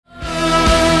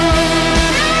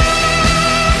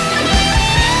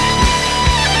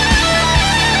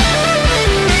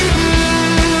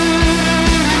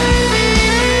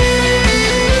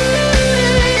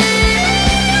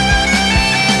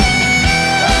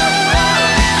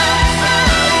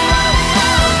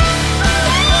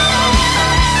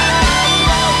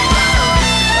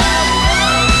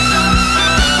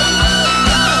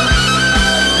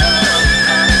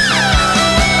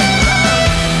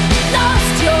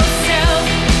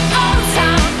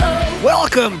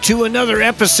Welcome to another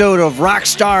episode of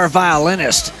Rockstar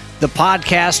Violinist, the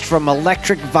podcast from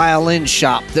Electric Violin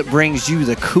Shop that brings you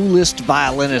the coolest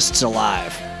violinists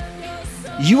alive.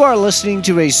 You are listening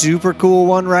to a super cool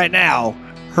one right now.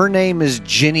 Her name is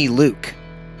Jenny Luke.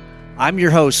 I'm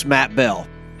your host, Matt Bell.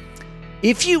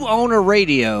 If you own a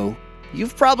radio,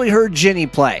 you've probably heard Jenny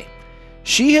play.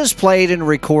 She has played and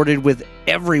recorded with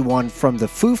everyone from the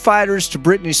Foo Fighters to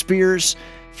Britney Spears,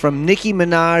 from Nicki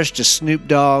Minaj to Snoop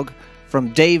Dogg,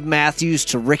 from Dave Matthews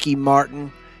to Ricky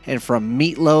Martin, and from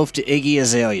Meatloaf to Iggy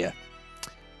Azalea.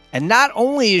 And not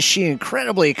only is she an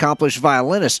incredibly accomplished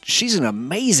violinist, she's an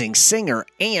amazing singer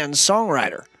and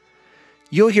songwriter.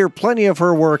 You'll hear plenty of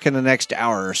her work in the next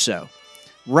hour or so.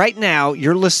 Right now,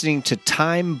 you're listening to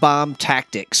Time Bomb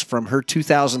Tactics from her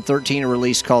 2013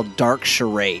 release called Dark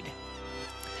Charade.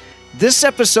 This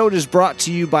episode is brought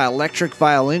to you by Electric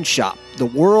Violin Shop, the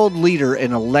world leader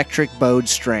in electric bowed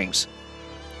strings.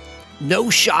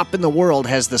 No shop in the world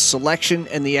has the selection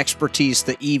and the expertise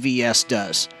that EVS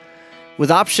does. With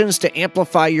options to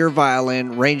amplify your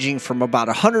violin ranging from about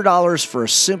 $100 for a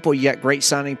simple yet great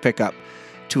sounding pickup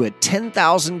to a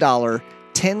 $10,000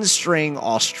 10-string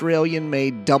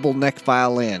Australian-made double neck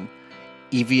violin,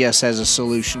 EVS has a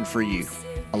solution for you.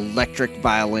 Electric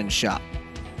Violin Shop.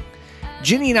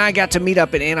 Jenny and I got to meet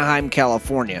up in Anaheim,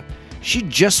 California. She'd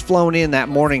just flown in that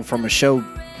morning from a show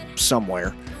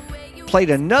somewhere, played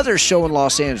another show in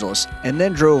Los Angeles, and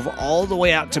then drove all the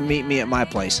way out to meet me at my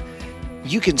place.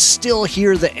 You can still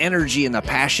hear the energy and the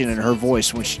passion in her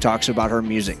voice when she talks about her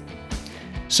music.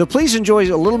 So please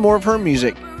enjoy a little more of her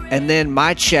music, and then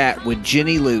my chat with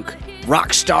Jenny Luke,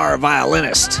 rockstar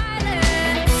violinist.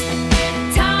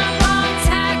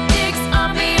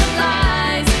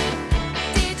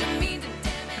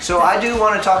 So I do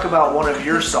want to talk about one of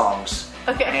your songs.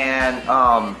 Okay.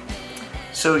 And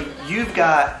so you've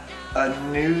got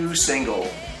a new single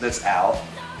that's out,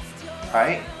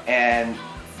 right? And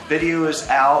video is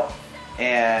out,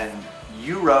 and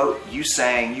you wrote, you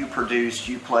sang, you produced,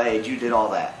 you played, you did all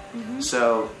that. Mm-hmm.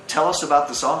 So tell us about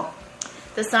the song.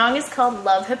 The song is called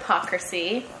Love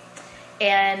Hypocrisy,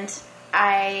 and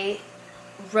I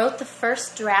wrote the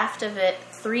first draft of it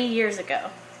 3 years ago.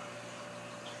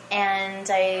 And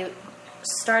I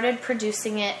started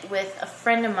producing it with a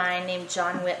friend of mine named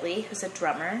John Whitley, who's a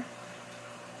drummer.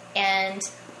 And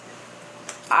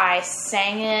I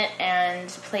sang it and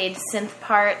played synth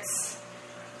parts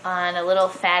on a little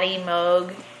fatty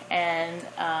Moog. And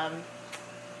I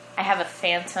have a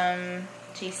Phantom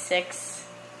G6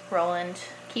 Roland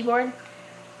keyboard.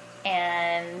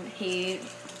 And he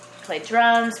played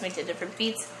drums. We did different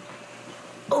beats.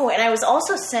 Oh, and I was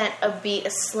also sent a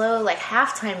slow, like,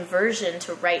 halftime version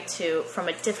to write to from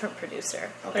a different producer.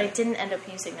 Okay. But I didn't end up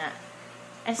using that.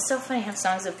 And it's so funny how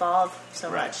songs evolve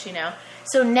so much, you know.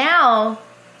 So now,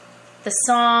 the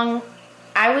song,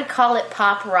 I would call it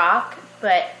pop rock,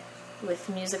 but with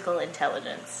musical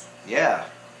intelligence. Yeah.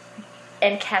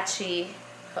 And catchy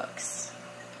hooks.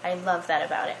 I love that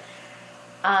about it.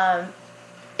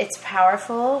 It's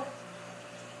powerful.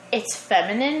 It's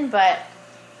feminine, but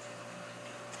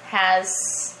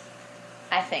has,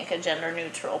 I think, a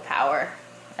gender-neutral power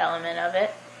element of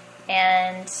it.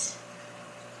 And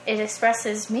it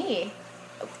expresses me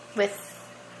with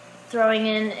throwing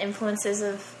in influences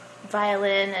of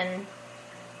violin and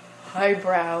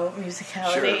highbrow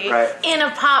musicality in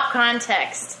a pop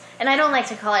context. And I don't like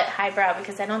to call it highbrow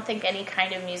because I don't think any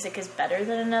kind of music is better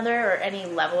than another, or any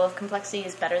level of complexity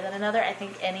is better than another. I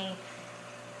think any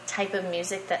type of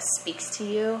music that speaks to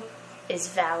you is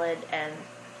valid and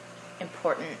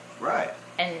important,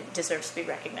 and deserves to be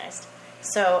recognized.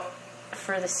 So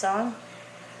for the song,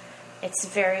 it's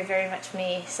very, very much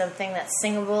me. Something that's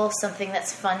singable, something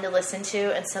that's fun to listen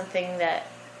to, and something that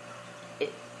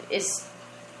is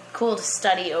cool to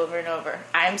study over and over.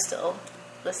 I'm still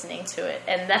listening to it,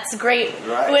 and that's great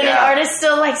when an artist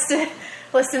still likes to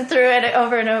listen through it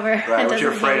over and over. Right, what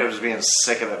you're afraid of is being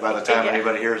sick of it by the time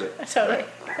anybody hears it. Totally. Right.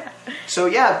 So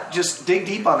yeah, just dig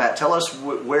deep on that. Tell us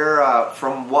where,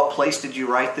 from what place did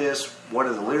you write this? What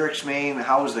do the lyrics mean?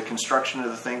 How was the construction of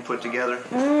the thing put together?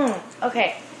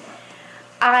 Okay.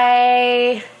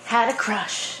 I had a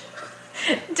crush.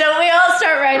 Don't we all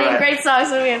start writing great songs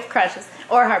when we have crushes?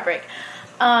 Or heartbreak.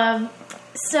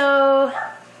 So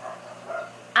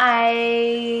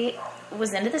I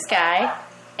was into this guy,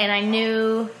 and I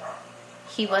knew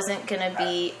he wasn't going to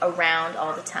be around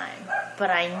all the time. But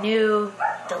I knew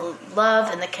the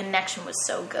love and the connection was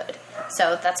so good.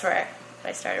 So that's where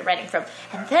I started writing from.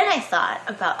 And then I thought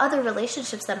about other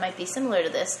relationships that might be similar to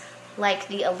this, like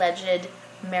the alleged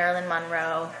Marilyn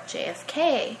Monroe,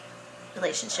 JFK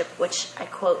relationship, which I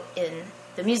quote in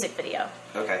the music video.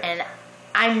 Okay. And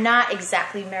I'm not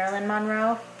exactly Marilyn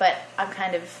Monroe, but I'm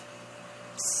kind of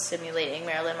simulating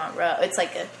Marilyn Monroe. It's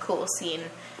like a cool scene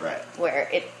where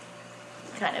it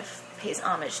kind of pays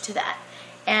homage to that.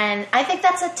 And I think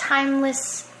that's a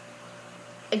timeless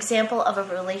example of a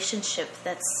relationship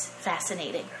that's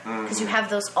fascinating, because you have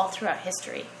those all throughout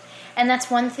history. And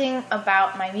that's one thing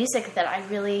about my music that I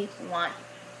really want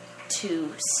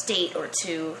to state or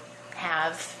to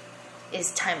have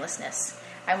is timelessness.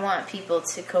 I want people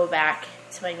to go back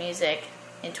to my music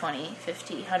in 20,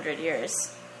 50, 100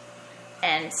 years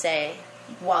and say,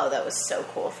 wow, that was so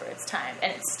cool for its time.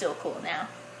 And it's still cool now.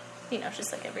 You know,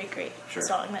 just like every great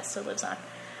song that still lives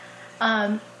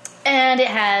on. And it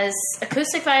has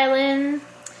acoustic violin.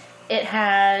 It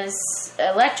has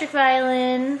electric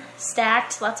violin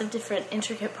stacked, lots of different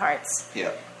intricate parts.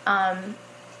 Yeah.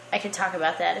 I can talk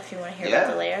about that if you want to hear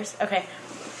about the layers. Okay.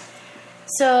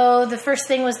 So the first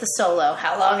thing was the solo.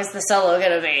 How long is the solo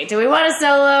going to be? Do we want a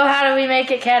solo? How do we make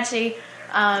it catchy?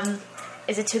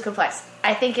 Is it too complex?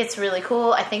 I think it's really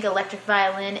cool. I think electric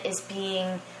violin is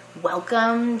being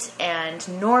welcomed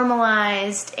and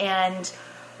normalized and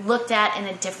looked at in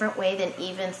a different way than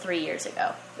even 3 years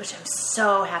ago, which I'm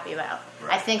so happy about.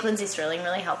 Right. I think Lindsey Stirling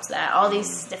really helps that. All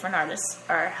these different artists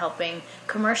are helping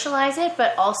commercialize it,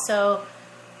 but also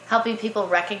helping people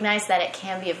recognize that it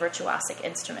can be a virtuosic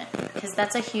instrument, because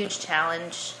that's a huge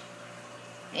challenge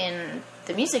in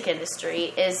the music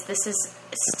industry. Is this is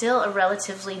still a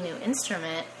relatively new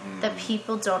instrument that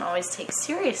people don't always take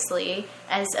seriously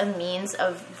as a means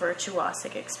of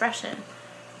virtuosic expression,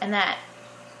 and that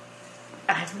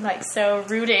I'm like so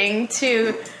rooting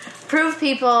to prove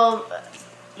people,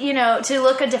 you know, to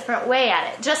look a different way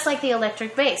at it. Just like the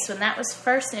electric bass, when that was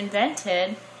first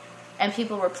invented and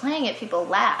people were playing it, people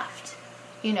laughed.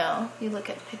 You know, you look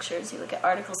at pictures, you look at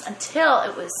articles, until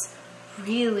it was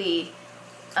really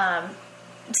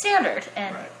standard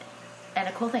and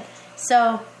a cool thing.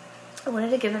 So I wanted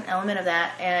to give an element of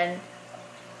that, and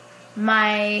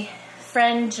my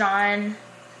friend John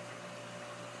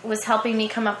was helping me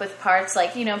come up with parts.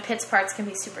 Like, you know, Pitt's parts can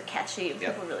be super catchy.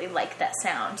 People really like that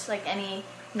sound. Like, any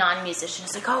non-musician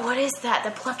is like, oh, what is that?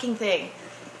 The plucking thing.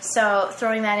 So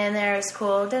throwing that in there is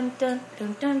cool. Dun dun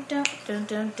dun dun dun dun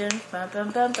dun dun bum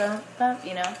bum bum bum bum.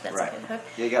 You know, that's a good hook.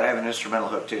 Yeah, you gotta have an instrumental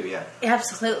hook too. Yeah.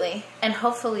 Absolutely, and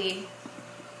hopefully,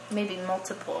 maybe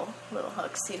multiple little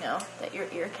hooks. You know, that your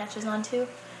ear catches on to.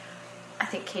 I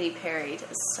think Katy Perry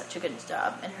does such a good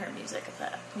job in her music of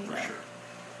that. You know? For sure.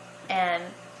 And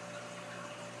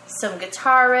some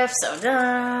guitar riffs. So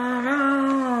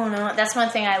that's one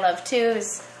thing I love too.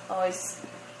 Is always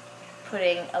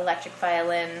putting electric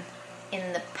violin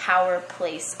in the power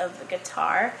place of the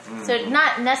guitar. So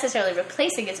not necessarily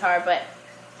replacing guitar, but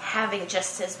having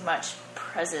just as much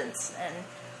presence and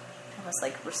almost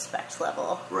like respect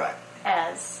level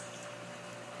as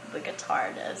the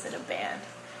guitar does in a band.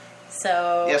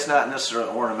 So it's not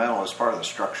necessarily ornamental, it's part of the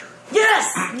structure.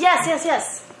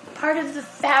 Yes. Part of the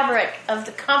fabric of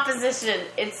the composition.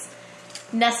 It's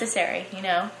necessary, you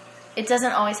know. It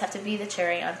doesn't always have to be the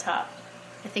cherry on top.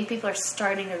 I think people are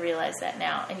starting to realize that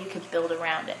now, and you can build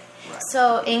around it. Right.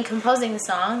 So in composing the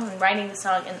song and writing the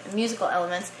song and the musical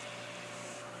elements,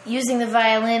 using the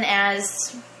violin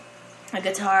as a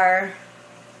guitar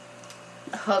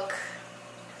hook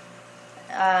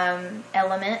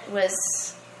element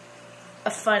was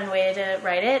a fun way to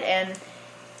write it. And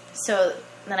so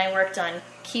then I worked on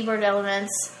keyboard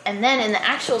elements, and then in the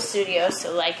actual studio,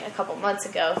 so like a couple months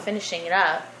ago, finishing it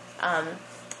up,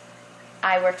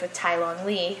 I worked with Tai Long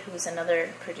Lee, who's another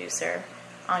producer,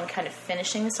 on kind of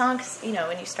finishing the song. Because, you know,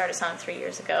 when you start a song 3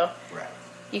 years ago,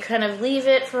 you kind of leave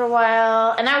it for a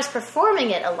while. And I was performing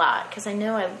it a lot because I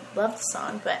know I loved the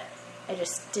song, but I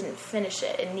just didn't finish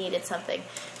it. It needed something.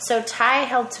 So Tai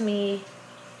helped me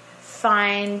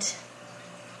find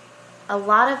a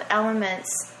lot of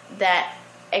elements that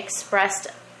expressed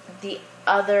the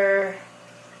other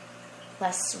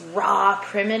less raw,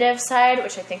 primitive side,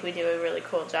 which I think we do a really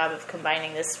cool job of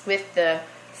combining this with the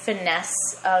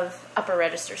finesse of upper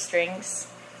register strings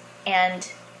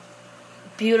and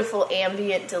beautiful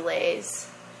ambient delays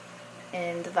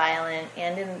in the violin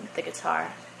and in the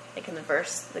guitar. Like in the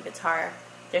verse, the guitar,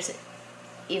 there's an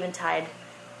eventide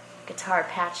guitar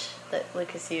patch that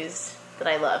Lucas used that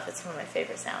I love. It's one of my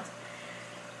favorite sounds.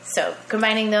 So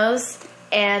combining those,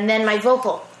 and then my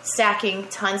vocal, stacking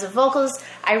tons of vocals.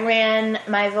 I ran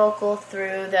my vocal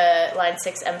through the Line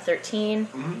 6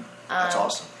 M13. That's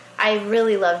awesome. I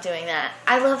really love doing that.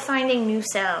 I love finding new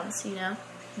sounds, you know,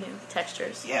 new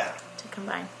textures to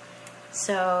combine.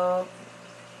 So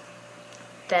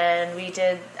then we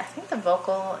did, I think, the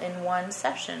vocal in one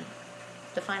session.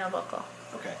 the final vocal.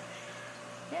 Okay.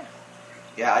 Yeah.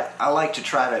 Yeah, I like to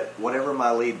try to, whatever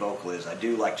my lead vocal is, I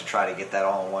do like to try to get that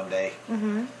all in one day.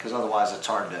 Because otherwise it's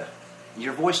hard to,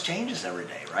 your voice changes every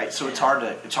day, right? So it's hard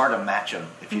to match them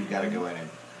if you've got to go in and,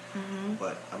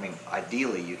 but I mean,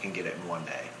 ideally you can get it in one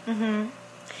day.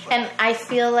 And I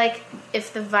feel like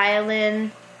if the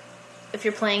violin, if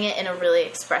you're playing it in a really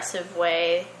expressive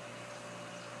way,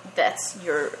 that's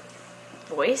your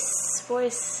voice.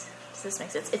 Does this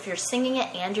make sense? If you're singing it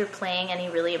and you're playing any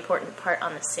really important part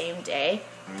on the same day,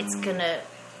 it's gonna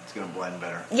blend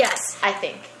better. Yes, I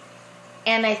think.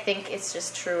 And I think it's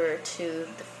just truer to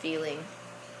the feeling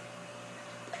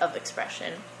of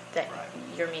expression that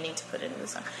you're meaning to put into the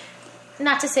song.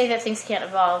 Not to say that things can't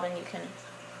evolve and you can,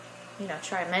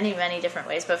 try many, many different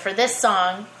ways. But for this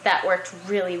song, that worked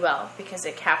really well because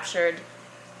it captured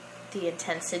the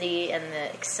intensity and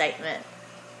the excitement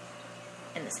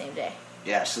in the same day.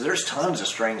 Yeah, so there's tons of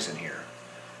strings in here.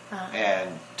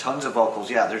 And tons of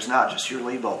vocals. Yeah, there's not just your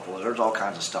lead vocal. There's all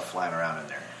kinds of stuff flying around in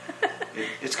there.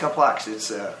 It's complex.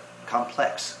 It's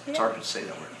complex. It's hard to say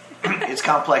that word. It's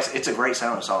complex. It's a great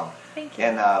sounding song. Thank you.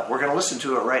 And we're going to listen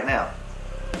to it right now.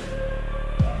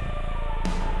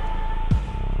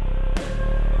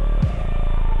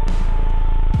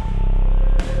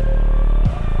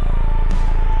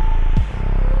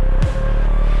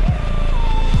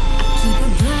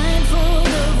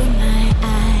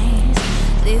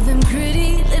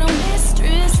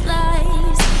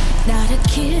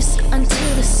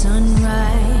 Until the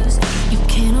sunrise, you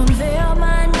can unveil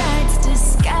my night's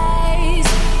disguise.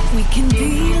 We can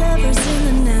be lovers in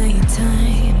the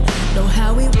nighttime. Know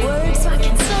how it works, I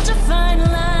can such a fine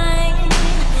line.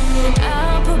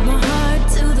 I'll put my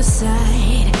heart to the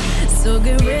side, so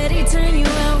get ready, turn you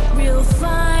out real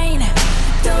fine.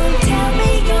 Don't tell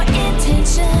me your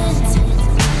intentions,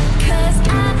 'cause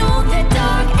I know they're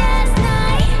dark as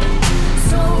night.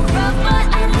 So rough, but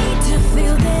I need to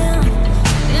feel them.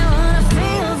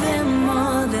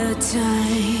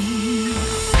 Time.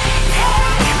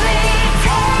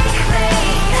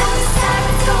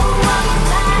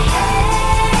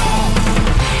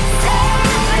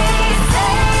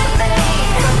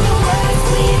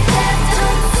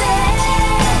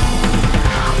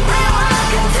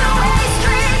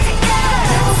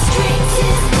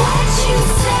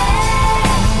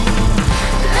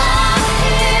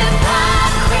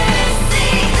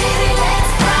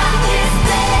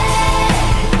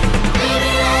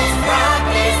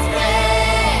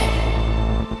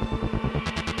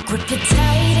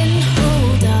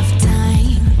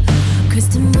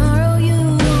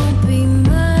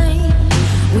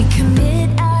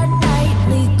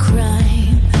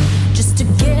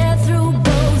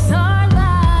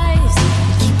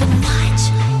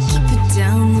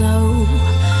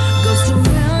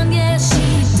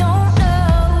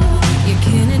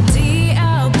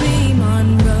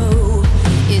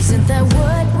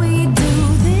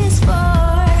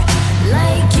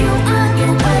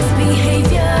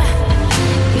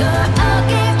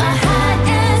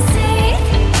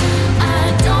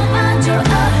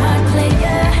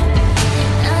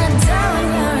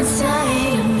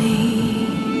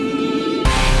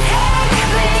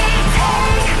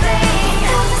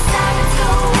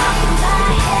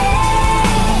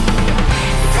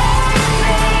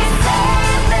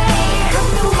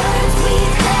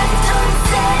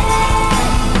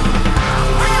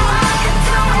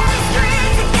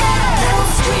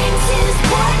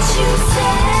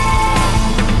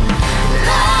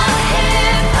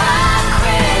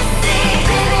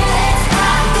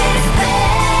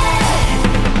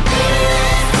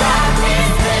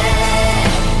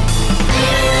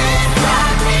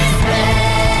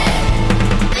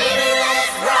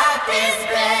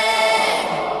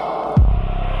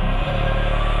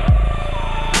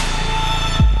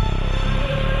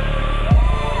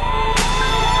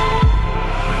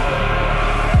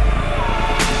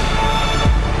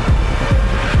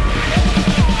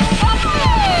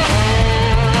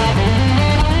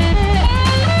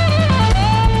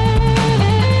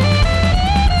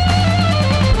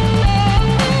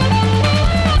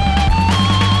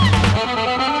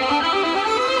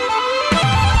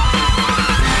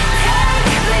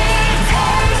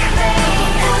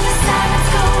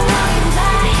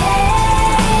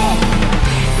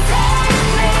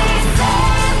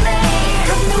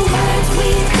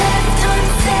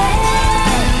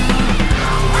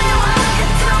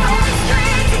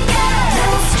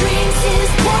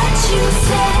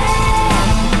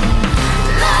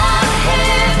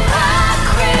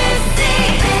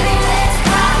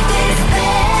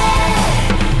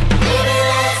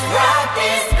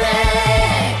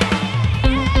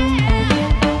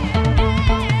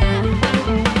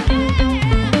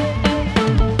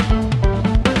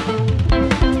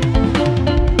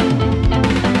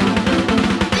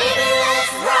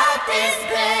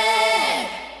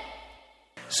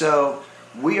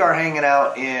 we are hanging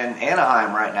out in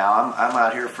Anaheim right now. I'm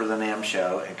out here for the NAMM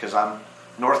show because I'm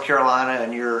North Carolina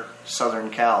and you're Southern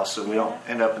Cal, so we don't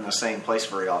end up in the same place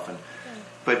very often.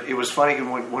 But it was funny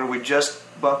when we just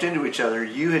bumped into each other,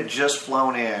 you had just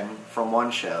flown in from one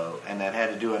show and then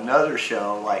had to do another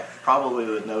show, like probably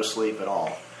with no sleep at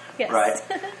all. Yes. Right?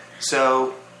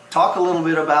 So talk a little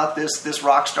bit about this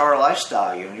rock star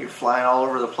lifestyle. You know, you're flying all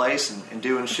over the place and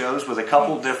doing shows with a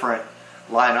couple different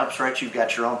lineups, right? You've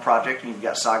got your own project and you've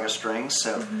got Saga Strings.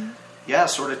 So, yeah,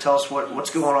 sort of tell us what's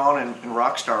going on in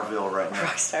Rockstarville right now.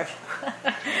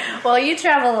 Rockstarville. Well, you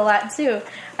travel a lot too.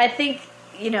 I think,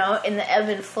 you know, in the ebb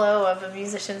and flow of a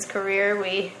musician's career,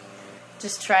 we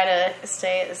just try to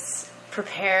stay as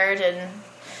prepared and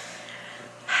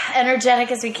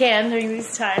energetic as we can during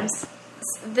these times.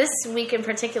 This week in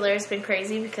particular has been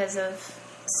crazy because of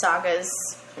Saga's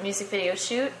music video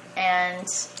shoot, and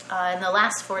in the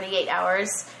last 48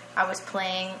 hours I was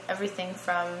playing everything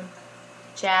from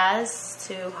jazz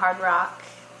to hard rock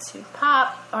to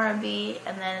pop, R&B,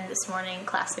 and then this morning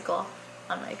classical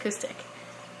on my acoustic.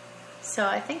 So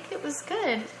I think it was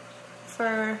good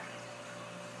for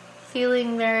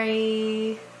feeling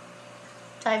very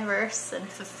diverse and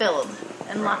fulfilled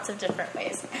in lots of different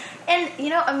ways. And, you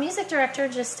know, a music director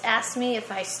just asked me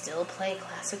if I still play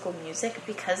classical music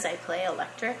because I play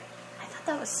electric. I thought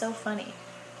that was so funny.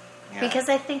 Yeah. Because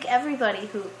I think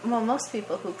most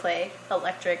people who play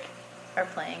electric are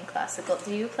playing classical.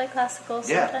 Do you play classical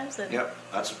sometimes? Yeah. Yep.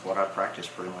 That's what I practice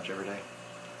pretty much every day.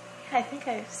 Yeah, I think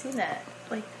I've seen that.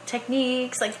 Like,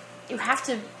 techniques, like, you have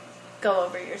to go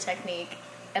over your technique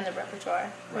and the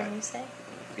repertoire, wouldn't you say?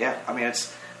 Yeah, I mean,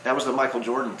 that was the Michael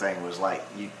Jordan thing, was like,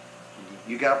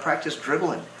 you got to practice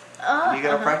dribbling. You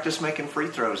got to practice making free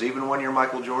throws. Even when you're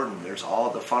Michael Jordan, there's all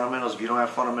the fundamentals. If you don't have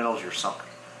fundamentals, you're sunk.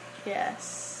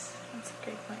 Yes, that's a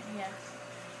great point, yeah.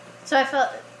 So I felt,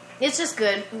 it's just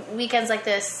good, weekends like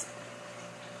this,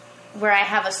 where I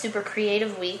have a super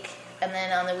creative week, and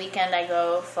then on the weekend I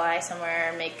go fly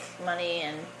somewhere, make money,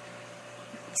 and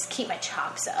just keep my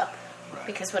chops up. Right.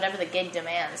 Because whatever the gig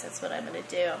demands, that's what I'm going to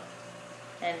do.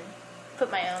 And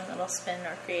put my own little spin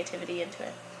or creativity into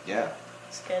it. Yeah.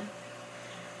 It's good.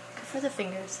 Good for the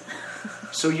fingers.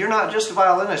 So you're not just a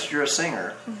violinist, you're a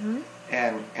singer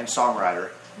and songwriter.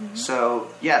 Mm-hmm. So,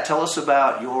 yeah, tell us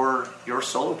about your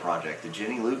solo project, the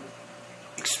Jenny Luke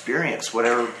Experience,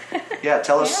 whatever. Yeah,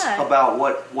 tell us about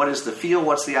what is the feel,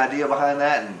 what's the idea behind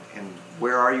that, and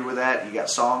where are you with that? You got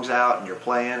songs out and you're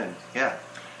playing, and yeah.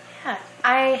 Yeah,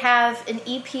 I have an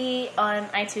EP on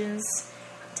iTunes,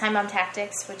 Time Bomb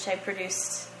Tactics, which I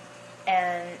produced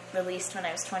and released when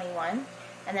I was 21.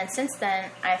 And then since then,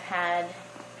 I've had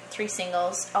 3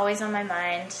 singles, Always on My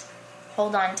Mind,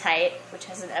 Hold On Tight, which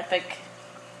has an epic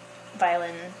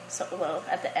violin solo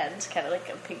at the end, kind of like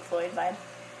a Pink Floyd vibe.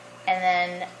 And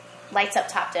then Lights Up,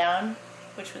 Top Down,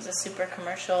 which was a super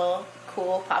commercial,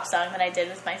 cool pop song that I did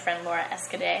with my friend Laura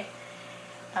Escudé.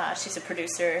 She's a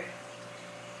producer.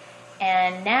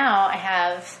 And now I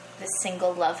have this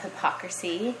single, Love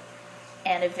Hypocrisy,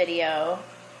 and a video,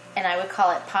 and I would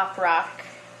call it pop rock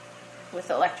with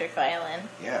electric violin.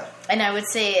 Yeah. And I would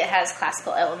say it has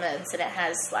classical elements, and it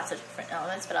has lots of different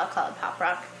elements, but I'll call it pop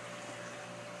rock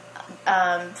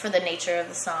for the nature of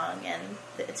the song and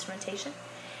the instrumentation.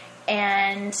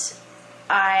 And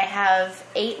I have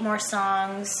 8 more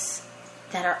songs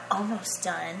that are almost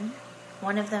done.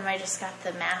 One of them I just got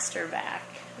the master back,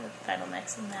 the final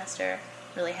mix and master.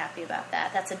 Really happy about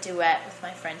that. That's a duet with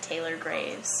my friend Taylor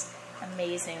Graves,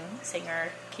 amazing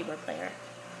singer, keyboard player.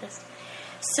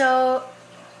 So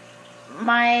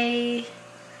my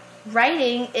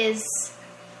writing is,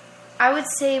 I would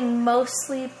say,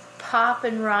 mostly pop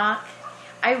and rock.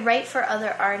 I write for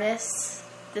other artists.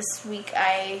 This week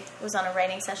I was on a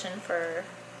writing session for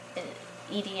an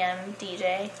EDM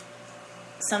DJ.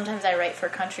 Sometimes I write for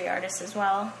country artists as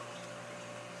well.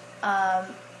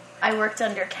 I worked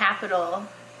under Capitol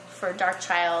for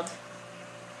Darkchild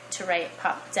to write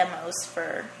pop demos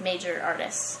for major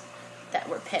artists that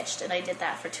were pitched, and I did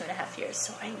that for 2.5 years.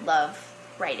 So I love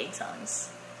writing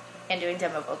songs and doing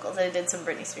demo vocals. I did some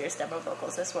Britney Spears demo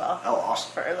vocals as well. Oh,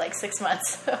 awesome. For like 6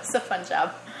 months. It was a fun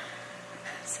job.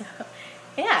 So,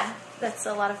 yeah, that's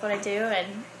a lot of what I do,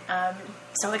 and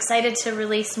so excited to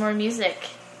release more music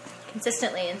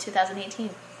consistently in 2018.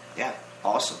 Yeah,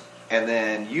 awesome. And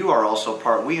then you are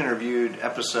also we interviewed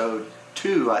episode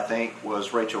 2, I think,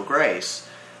 was Rachel Grace.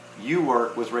 You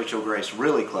work with Rachel Grace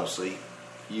really closely.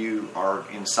 You are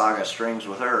in Saga Strings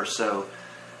with her. So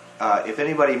if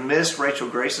anybody missed Rachel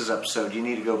Grace's episode, you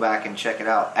need to go back and check it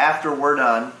out after we're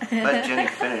done. Let Jenny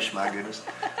finish, my goodness.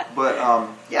 But,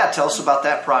 yeah, tell us about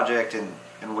that project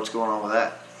and what's going on with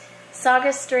that.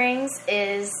 Saga Strings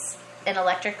is an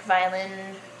electric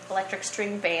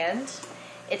string band.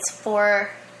 It's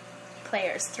 4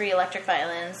 players, 3 electric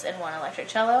violins and 1 electric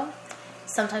cello.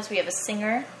 Sometimes we have a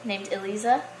singer named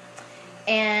Elisa.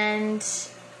 And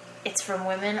it's from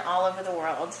women all over the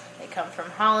world. They come from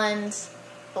Holland,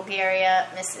 Bulgaria,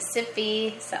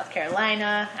 Mississippi, South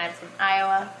Carolina. I'm from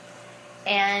Iowa.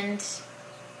 And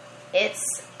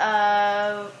it's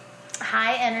a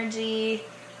high energy,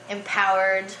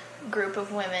 empowered group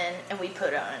of women, and we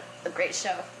put on a great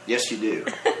show. Yes, you do.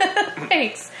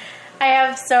 Thanks. I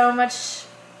have so much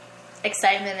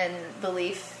excitement and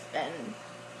belief and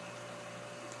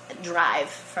drive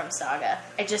from Saga.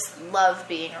 I just love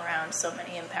being around so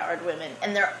many empowered women,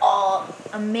 and they're all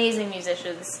amazing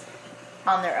musicians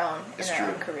on their own in their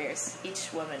own careers.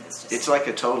 Each woman is just... It's like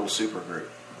a total super group.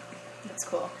 That's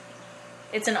cool.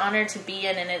 It's an honor to be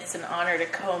in, and it's an honor to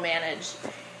co-manage.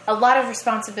 A lot of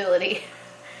responsibility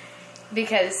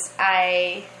because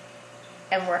I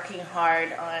am working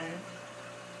hard on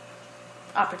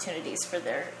opportunities for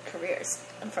their careers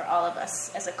and for all of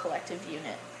us as a collective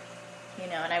unit. You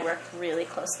know, and I work really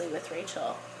closely with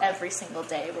Rachel every single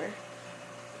day. We're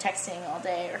texting all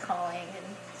day or calling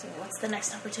and saying, what's the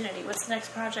next opportunity? What's the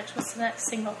next project? What's the next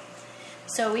single?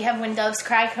 So we have When Doves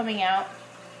Cry coming out,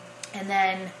 and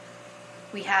then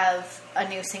we have a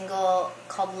new single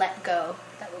called Let Go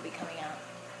that will be coming out.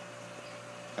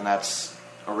 And that's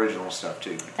original stuff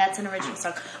too. That's an original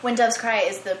song. When Doves Cry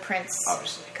is the Prince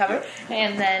cover. Yeah.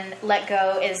 And then Let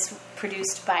Go is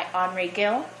produced by Henri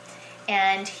Gill.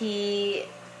 And he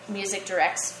music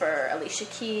directs for Alicia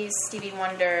Keys, Stevie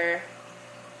Wonder,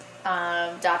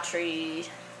 Daughtry,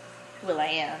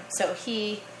 will.i.am. So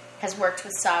he has worked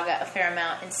with Saga a fair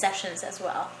amount in sessions as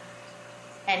well.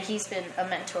 And he's been a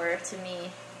mentor to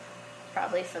me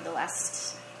probably for the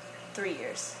last 3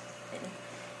 years.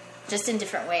 Just in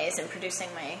different ways, in producing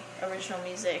my original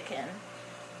music and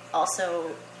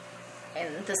also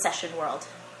in the session world.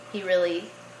 He really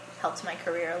helped my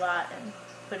career a lot and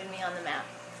putting me on the map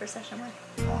for session work.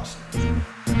 Awesome.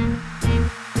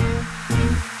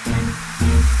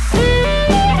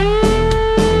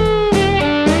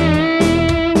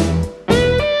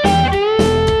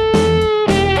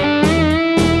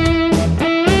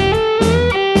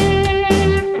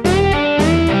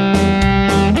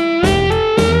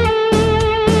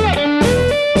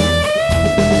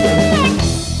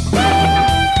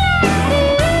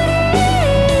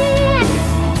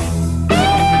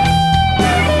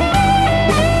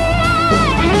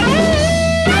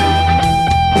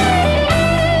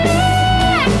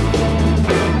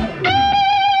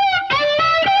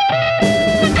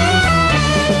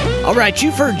 All right,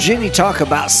 you've heard Jenny talk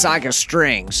about Saga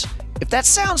Strings. If that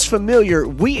sounds familiar,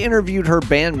 we interviewed her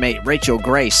bandmate Rachel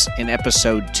Grace in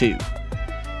episode 2.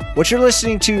 What you're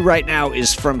listening to right now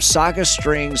is from Saga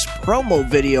Strings' promo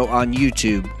video on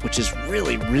YouTube, which is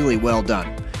really, really well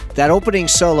done. That opening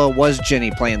solo was Jenny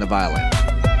playing the violin.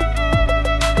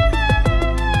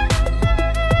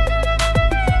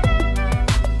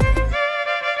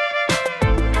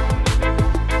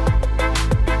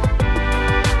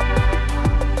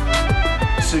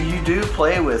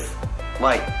 Play with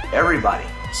like everybody.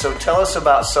 So tell us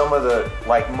about some of the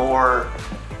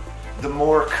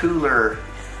more cooler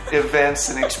events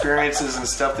and experiences and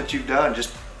stuff that you've done.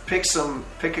 Just pick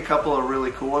a couple of really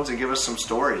cool ones and give us some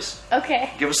stories. Okay.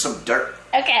 Give us some dirt.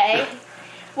 Okay.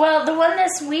 Well, the one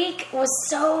this week was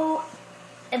so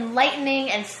enlightening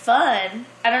and fun.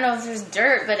 I don't know if there's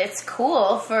dirt, but it's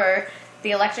cool for the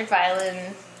electric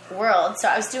violin world. So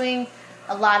I was doing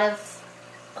a lot of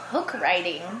hook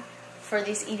writing for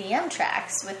these EDM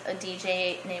tracks with a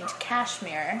DJ named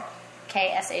Kashmir,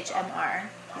 K-S-H-M-R.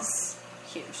 He's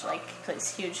huge, like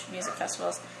plays huge music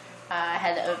festivals. I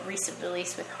had a recent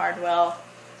release with Hardwell,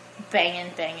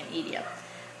 bangin' EDM.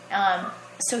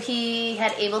 So he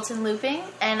had Ableton looping,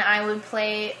 and I would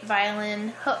play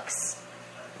violin hooks.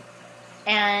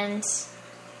 And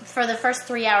for the first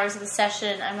 3 hours of the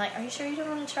session, I'm like, are you sure you don't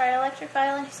want to try electric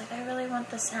violin? He's like, I really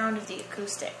want the sound of the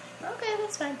acoustic. Okay,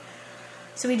 that's fine.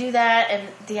 So we do that, and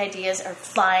the ideas are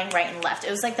flying right and left.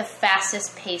 It was like the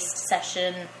fastest paced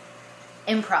session,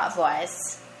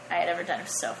 improv-wise, I had ever done. It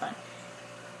was so fun.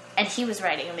 And he was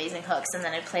writing amazing hooks, and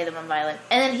then I'd play them on violin.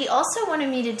 And then he also wanted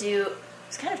me to do, it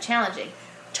was kind of challenging,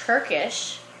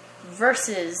 Turkish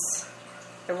versus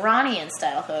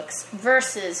Iranian-style hooks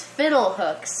versus fiddle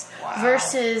hooks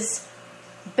versus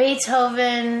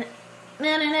Beethoven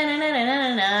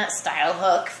style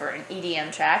hook for an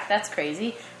EDM track. That's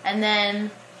crazy. And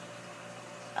then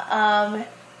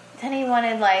he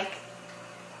wanted like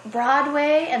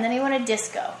Broadway, and then he wanted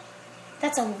disco.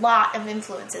 That's a lot of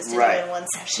influences to do in one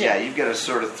session. Yeah, you've got to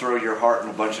sort of throw your heart in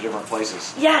a bunch of different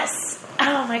places. Yes.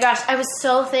 Oh my gosh, I was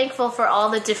so thankful for all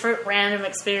the different random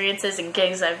experiences and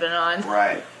gigs I've been on.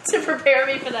 Right. To prepare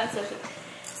me for that session.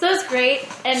 So that was great.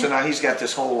 And so now he's got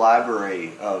this whole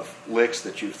library of licks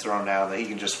that you've thrown down that he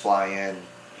can just fly in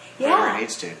whenever he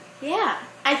needs to. Yeah.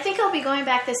 I think I'll be going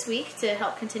back this week to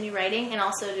help continue writing and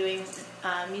also doing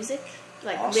music,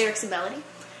 like lyrics and melody,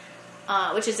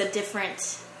 which is a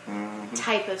different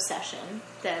type of session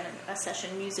than a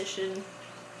session musician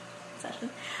session.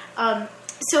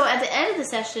 So at the end of the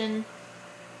session,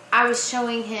 I was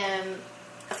showing him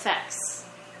effects,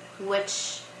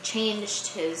 which changed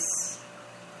his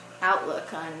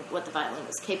outlook on what the violin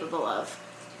was capable of.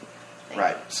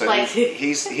 Right. So like,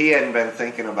 he hadn't been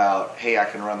thinking about, hey, I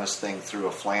can run this thing through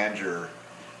a flanger,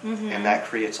 and that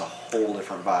creates a whole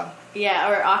different vibe.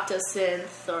 Yeah, or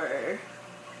octosynth, or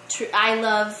I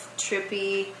love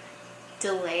trippy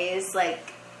delays,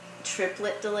 like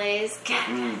triplet delays.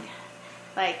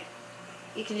 Like,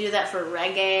 you can do that for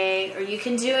reggae, or you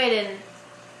can do it in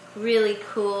really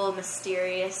cool,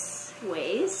 mysterious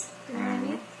ways. You know what I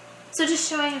mean? So just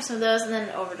showing him some of those, and then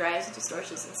overdrives and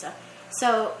distortions and stuff.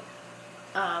 So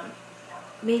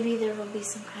maybe there will be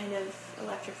some kind of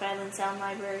electric violin sound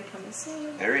library coming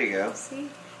soon. There you go. We'll see.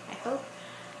 I hope.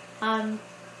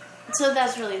 So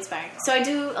that's really inspiring. So I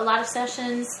do a lot of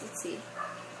sessions. Let's see.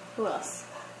 Who else?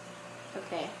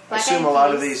 Okay. I assume a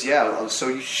lot of these, yeah.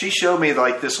 So she showed me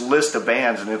like this list of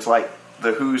bands, and it's like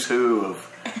the who's who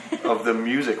of the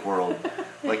music world.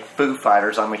 Like Foo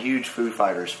Fighters. I'm a huge Foo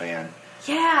Fighters fan.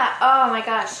 Yeah. Oh my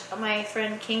gosh. My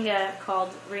friend Kinga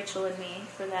called Rachel and me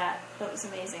for that. That was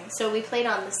amazing. So we played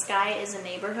on The Sky is a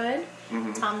Neighborhood.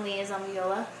 Tom Lee is on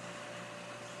viola.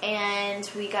 And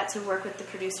we got to work with the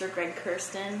producer Greg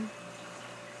Kirsten.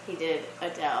 He did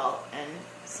Adele and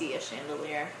See a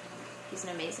Chandelier. He's an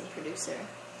amazing producer.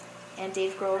 And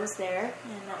Dave Grohl was there,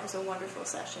 and that was a wonderful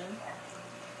session.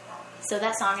 So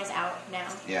that song is out now.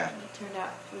 Yeah. And it turned out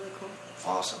really cool.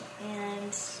 Awesome.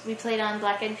 And we played on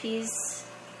Black Eyed Peas'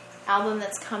 album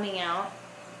that's coming out.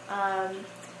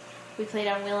 We played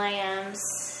on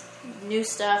will.i.am's new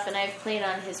stuff, and I've played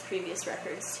on his previous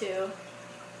records too.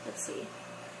 Let's see.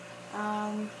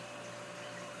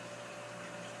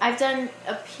 I've done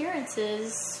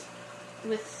appearances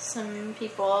with some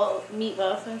people.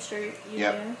 Meatloaf, I'm sure you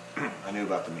knew. I knew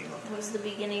about the Meatloaf. It was the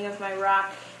beginning of my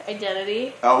rock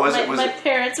identity. Oh, was it? My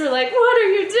parents were like, "What are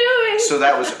you doing?" So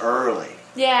that was early.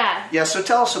 Yeah. Yeah, so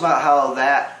tell us about how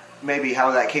that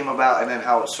came about, and then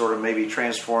how it sort of maybe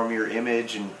transformed your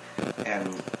image and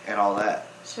all that.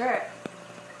 Sure.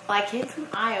 Well, I came from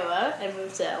Iowa and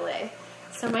moved to LA.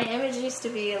 So my image used to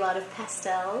be a lot of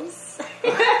pastels.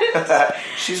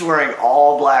 She's wearing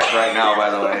all black right now, by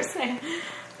the way.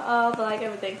 All black,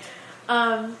 everything.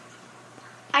 I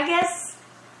guess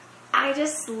I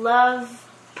just love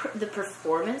the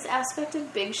performance aspect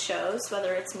of big shows,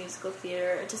 whether it's musical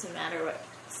theater. It doesn't matter what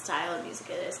style of music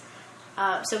it is.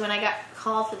 So when I got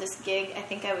called for this gig, I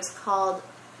think I was called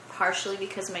partially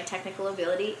because of my technical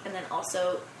ability, and then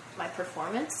also my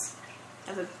performance. I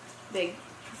have a big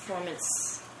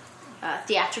performance,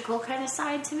 theatrical kind of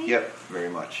side to me. Yep, very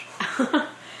much.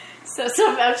 So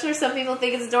I'm sure some people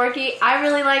think it's dorky. I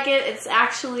really like it. It's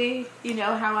actually,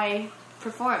 how I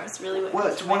perform. It's really what. Well,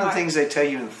 it's one of the things they tell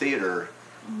you in theater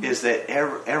is that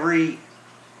every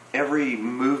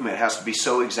movement has to be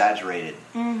so exaggerated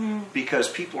because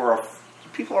people are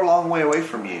a long way away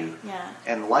from you. Yeah.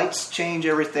 And lights change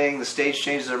everything. The stage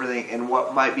changes everything, and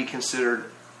what might be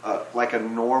considered like a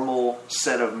normal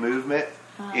set of movement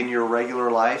in your regular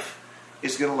life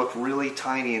is going to look really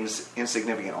tiny and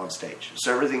insignificant on stage.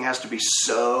 So everything has to be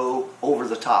so over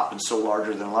the top and so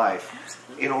larger than life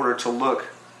in order to look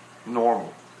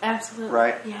normal. Absolutely.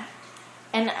 Right? Yeah.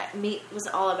 And Meat was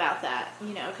all about that,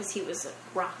 because he was a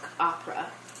rock opera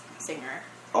singer.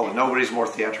 Oh, nobody's more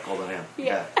theatrical than him.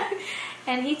 Yeah.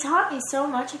 And he taught me so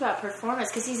much about performance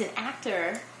because he's an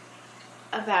actor,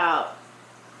 about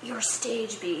your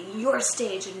stage being your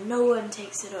stage and no one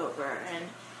takes it over. And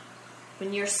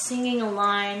when you're singing a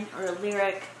line or a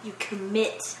lyric, you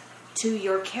commit to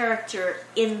your character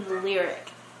in the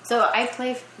lyric. So I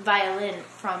play violin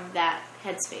from that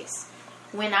headspace.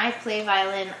 When I play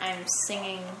violin, I'm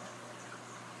singing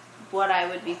what I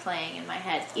would be playing in my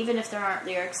head. Even if there aren't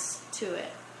lyrics to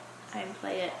it, I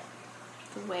play it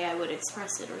the way I would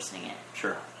express it or sing it.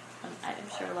 Sure. I'm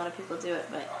sure a lot of people do it,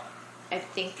 but I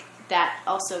think that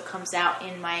also comes out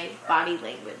in my body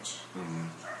language,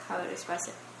 how I would express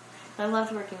it. But I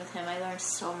loved working with him. I learned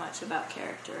so much about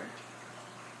character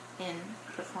in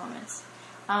performance.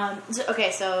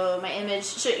 So my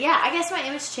image, I guess my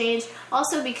image changed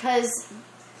also because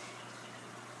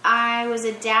I was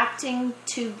adapting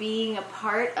to being a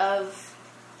part of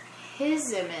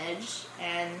his image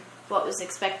and what was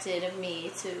expected of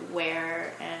me to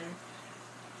wear and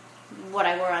what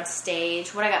I wore on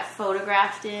stage, what I got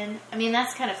photographed in. I mean,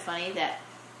 that's kind of funny that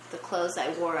the clothes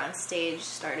I wore on stage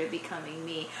started becoming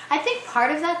me. I think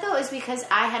part of that, though, is because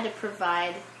I had to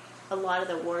provide a lot of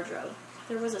the wardrobe.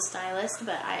 There was a stylist,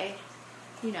 but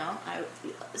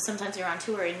sometimes you're on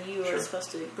tour and you were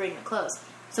supposed to bring the clothes.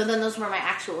 So then those were my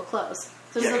actual clothes.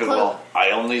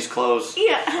 I own these clothes.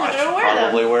 Yeah, I should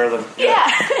probably wear them.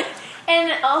 Yeah.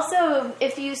 And also,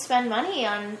 if you spend money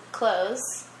on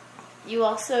clothes, you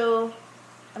also...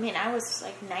 I mean, I was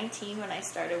like 19 when I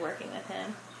started working with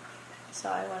him.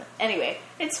 So anyway,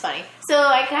 it's funny. So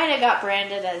I kind of got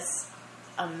branded as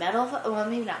a metal... Well,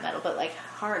 maybe not metal, but like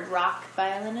hard rock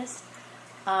violinist.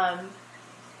 And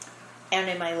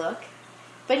in my look.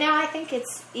 But now I think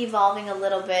it's evolving a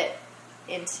little bit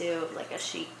into like a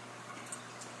chic.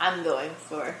 I'm going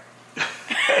for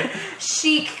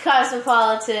chic,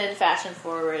 cosmopolitan, fashion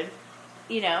forward,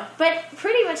 But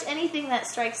pretty much anything that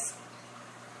strikes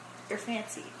your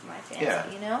fancy, my fancy,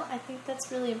 I think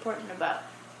that's really important about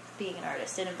being an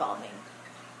artist and evolving,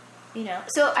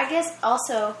 So I guess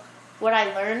also what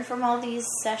I learned from all these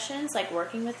sessions, like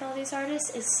working with all these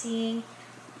artists, is seeing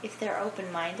if they're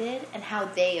open-minded and how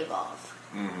they evolve.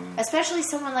 Mm-hmm. Especially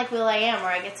someone like will.i.am,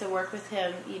 where I get to work with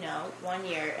him, 1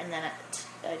 year, and then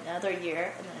another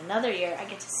year, and then another year. I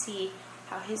get to see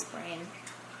how his brain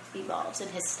evolves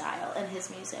and his style and his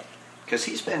music. Because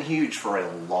he's been huge for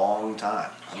a long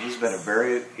time. I mean, he's been a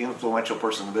very influential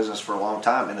person in the business for a long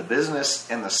time. And the business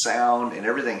and the sound and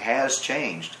everything has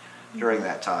changed during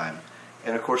that time.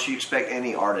 And, of course, you expect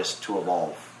any artist to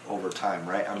evolve over time,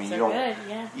 right? I mean,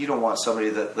 you don't want somebody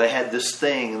that they had this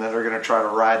thing and then they're going to try to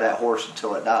ride that horse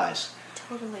until it dies.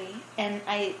 Totally. And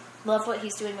I love what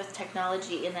he's doing with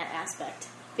technology in that aspect,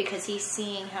 because he's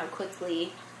seeing how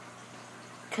quickly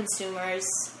consumers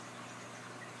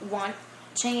want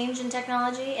change in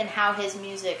technology and how his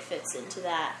music fits into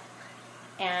that.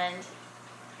 And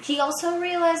he also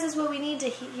realizes what we need to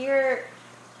hear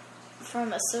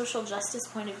from a social justice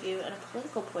point of view and a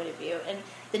political point of view. And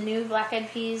the new Black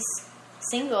Eyed Peas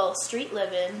single, Street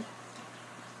Livin',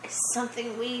 is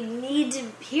something we need to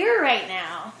hear right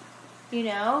now.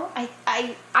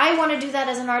 I want to do that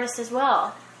as an artist as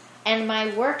well. And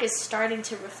my work is starting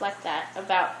to reflect that,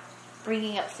 about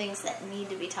bringing up things that need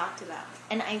to be talked about.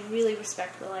 And I really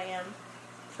respect will.i.am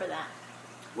for that.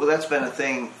 Well, that's been a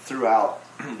thing throughout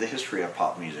the history of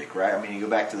pop music, right? I mean, you go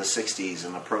back to the 60s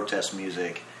and the protest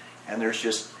music, and there's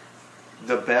just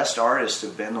the best artists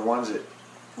have been the ones that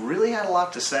really had a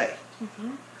lot to say.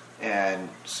 Mm-hmm. And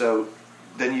so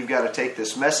then you've got to take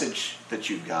this message that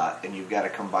you've got, and you've got to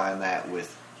combine that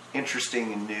with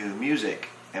interesting and new music.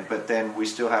 But then we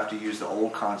still have to use the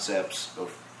old concepts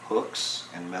of hooks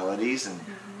and melodies, and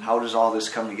how does all this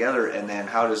come together, and then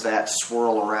how does that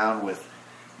swirl around with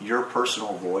your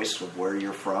personal voice of where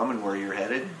you're from and where you're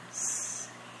headed?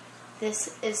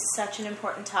 This is such an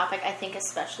important topic, I think,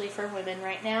 especially for women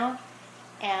right now.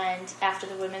 And after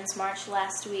the Women's March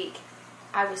last week,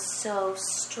 I was so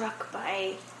struck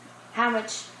by how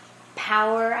much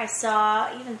power I saw,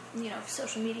 even,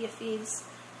 social media feeds,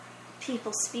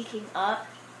 people speaking up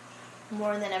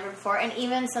more than ever before. And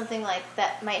even something like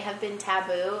that might have been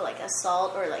taboo, like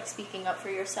assault or like speaking up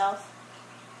for yourself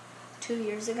 2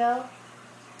 years ago,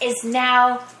 is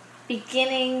now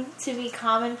beginning to be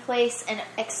commonplace and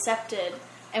accepted.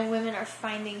 And women are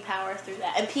finding power through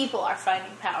that. And people are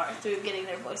finding power through getting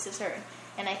their voices heard.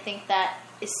 And I think that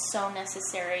is so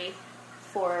necessary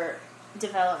for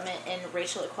development in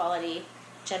racial equality,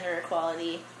 gender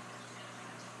equality,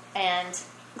 and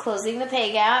closing the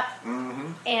pay gap,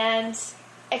 and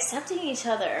accepting each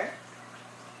other.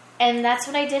 And that's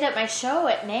what I did at my show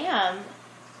at NAMM.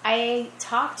 I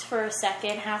talked for a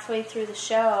second halfway through the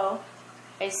show.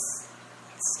 I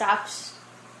stopped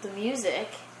the music,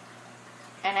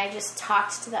 and I just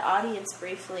talked to the audience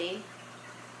briefly.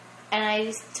 And I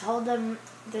just told them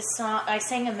this song. I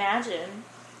sang Imagine,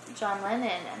 John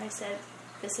Lennon, and I said,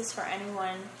 this is for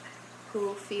anyone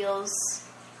who feels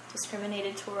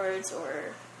discriminated towards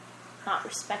or not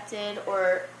respected,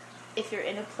 or if you're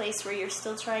in a place where you're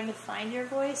still trying to find your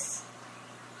voice,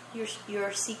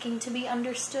 you're seeking to be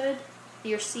understood,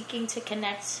 you're seeking to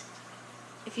connect.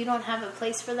 If you don't have a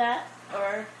place for that,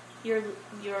 or you're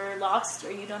lost,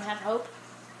 or you don't have hope,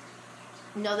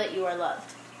 know that you are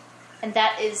loved. And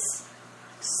that is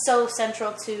so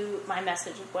central to my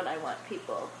message of what I want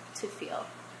people to feel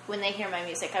when they hear my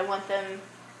music. I want them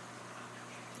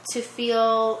to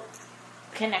feel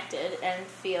connected and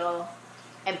feel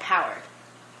empowered.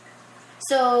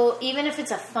 So even if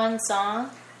it's a fun song,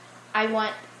 I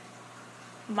want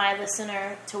my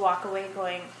listener to walk away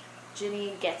going,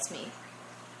 Ginny gets me.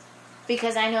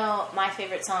 Because I know my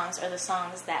favorite songs are the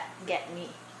songs that get me.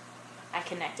 I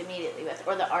connect immediately with.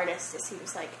 Or the artist, it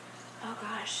seems like, oh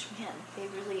gosh, man, they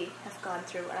really have gone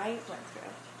through what I went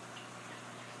through.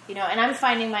 You know, and I'm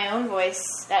finding my own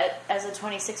voice as a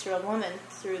 26-year-old woman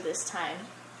through this time.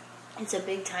 It's a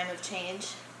big time of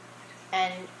change.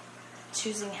 And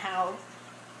choosing how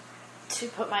to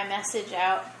put my message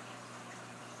out.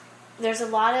 There's a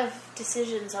lot of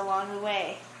decisions along the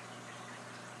way,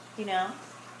 you know.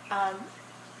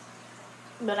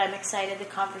 But I'm excited the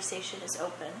conversation is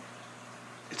open.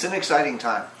 It's an exciting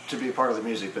time to be a part of the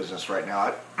music business right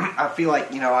now. I feel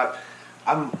like, you know,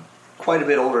 I'm quite a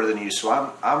bit older than you,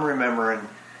 so I'm remembering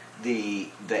the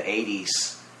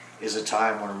 80s is a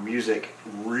time when music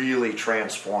really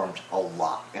transformed a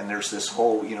lot. And there's this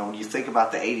whole, you know, when you think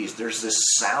about the 80s, there's this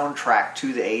soundtrack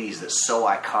to the 80s that's so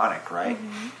iconic, right?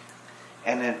 Mm-hmm.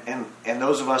 And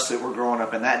those of us that were growing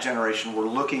up in that generation were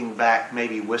looking back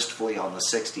maybe wistfully on the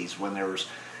 60s when there was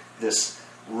this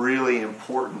really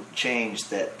important change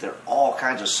that there all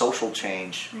kinds of social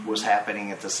change was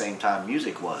happening at the same time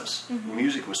music was. Mm-hmm.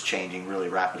 Music was changing really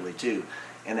rapidly too.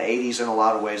 In the 80s in a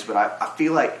lot of ways, but I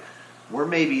feel like we're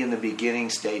maybe in the beginning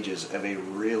stages of a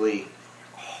really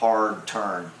hard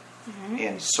turn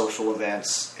in social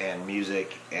events and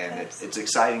music, and it's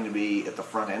exciting to be at the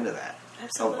front end of that.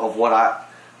 Of what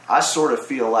I sort of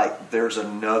feel like there's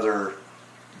another,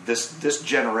 this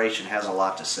generation has a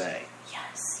lot to say.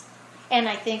 Yes. And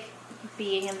I think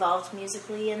being involved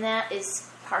musically in that is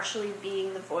partially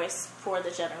being the voice for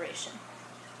the generation.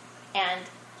 And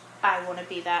I want to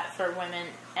be that for women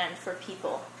and for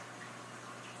people.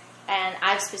 And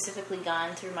I've specifically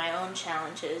gone through my own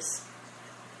challenges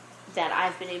that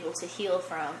I've been able to heal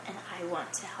from, and I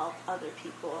want to help other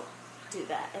people do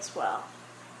that as well.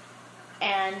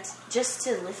 And just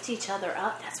to lift each other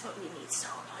up, that's what we need so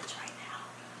much right now.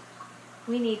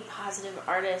 We need positive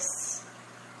artists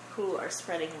who are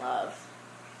spreading love.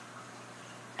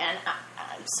 And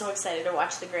I'm so excited to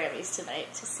watch the Grammys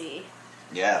tonight to see.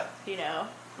 Yeah. You know.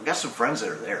 I've got some friends that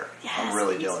are there. Yes, I'm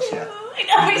really jealous, too. yeah. I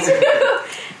know, me too.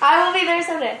 I will be there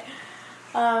someday.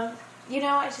 You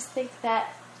know, I just think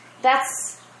that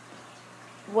that's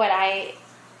what I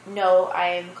know I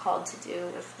am called to do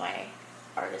with my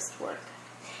artist work.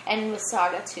 And with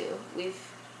Saga, too, we've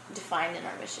defined in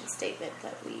our mission statement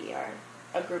that we are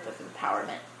a group of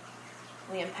empowerment.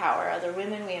 We empower other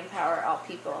women, we empower all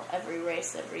people, every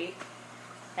race, every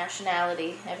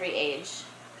nationality, every age.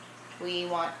 We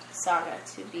want Saga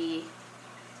to be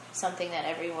something that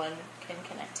everyone can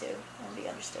connect to and be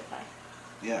understood by.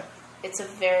 Yeah. It's a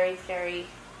very, very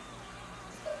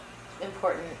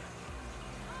important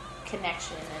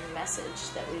connection and message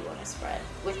that we want to spread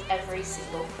with every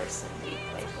single person we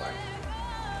play for.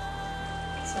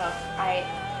 So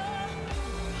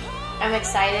I'm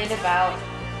excited about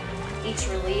each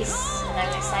release, and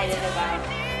I'm excited about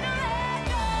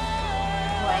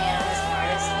who I am as an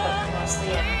artist, but mostly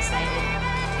I'm excited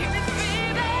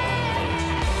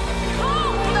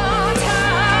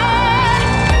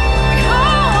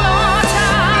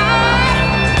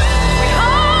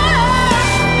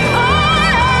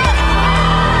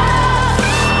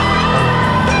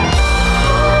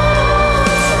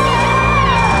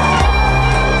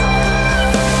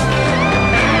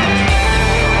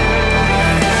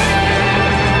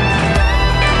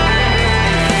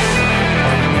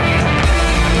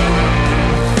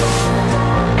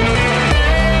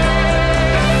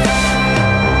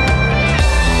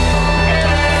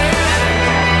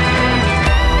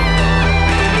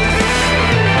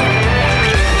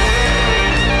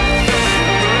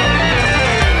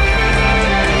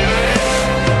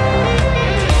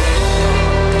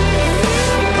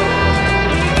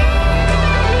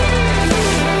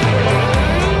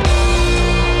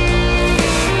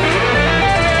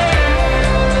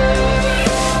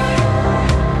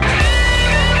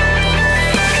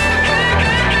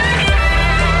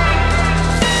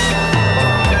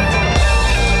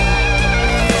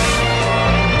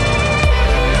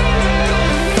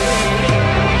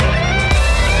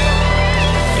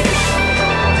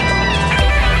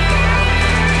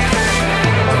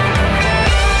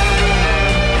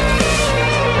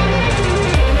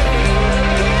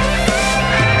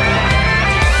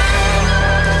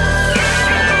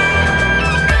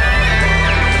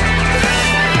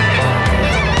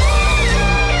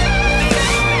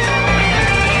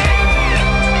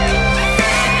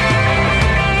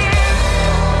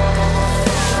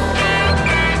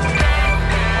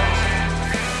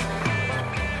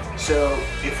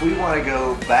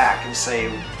and say,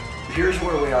 here's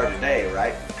where we are today,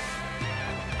 right?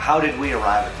 How did we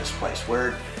arrive at this place?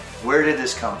 Where did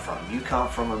this come from? You come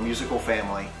from a musical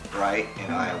family, right, in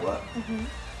Iowa. Mm-hmm.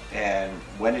 And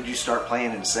when did you start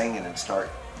playing and singing and start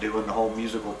doing the whole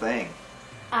musical thing?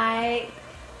 I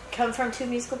come from two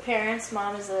musical parents.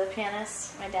 Mom is a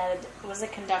pianist. My dad was a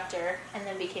conductor and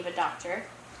then became a doctor.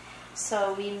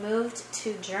 So we moved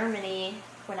to Germany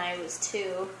when I was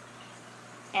 2,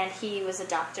 and he was a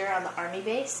doctor on the Army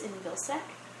base in Vilseck,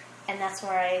 and that's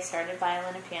where I started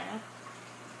violin and piano.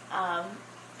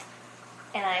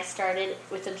 And I started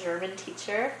with a German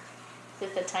teacher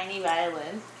with a tiny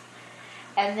violin.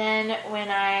 And then when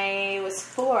I was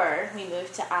 4, we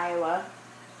moved to Iowa,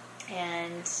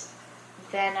 and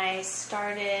then I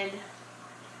started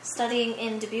studying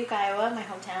in Dubuque, Iowa, my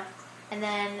hometown. And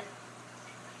then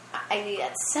I,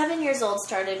 at 7 years old,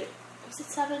 started, was it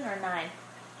 7 or 9?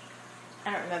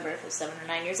 I don't remember if it was 7 or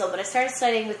 9 years old, but I started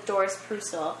studying with Doris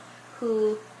Prusel,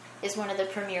 who is one of the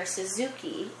premier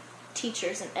Suzuki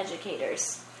teachers and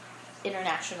educators,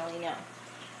 internationally known.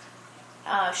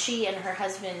 She and her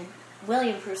husband,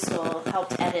 William Prusel,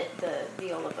 helped edit the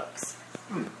viola books.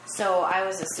 So I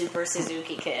was a super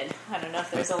Suzuki kid. I don't know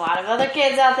if there's a lot of other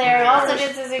kids out there who also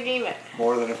did Suzuki, but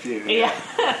more than a few. Yeah.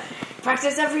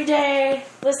 Practice every day.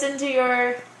 Listen to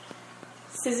your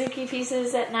Suzuki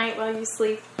pieces at night while you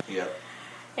sleep. Yep.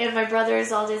 And my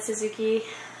brothers all did Suzuki.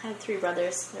 I had 3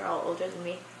 brothers. They're all older than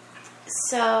me.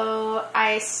 So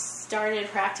I started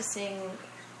practicing,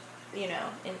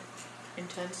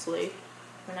 intensely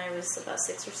when I was about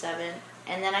 6 or 7.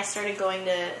 And then I started going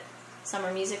to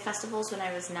summer music festivals when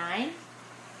I was 9.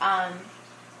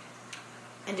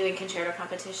 And doing concerto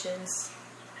competitions.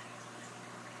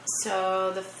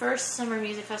 So the first summer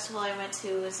music festival I went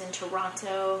to was in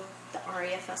Toronto, the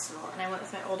Aria Festival, and I went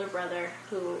with my older brother,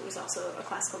 who was also a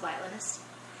classical violinist.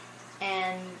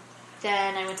 And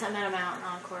then I went to Meadowmount,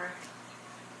 Encore,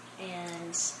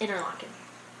 and Interlochen.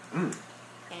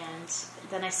 And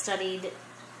then I studied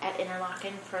at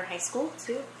Interlochen for high school,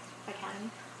 too,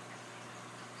 academy.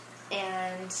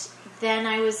 And then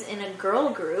I was in a girl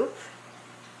group,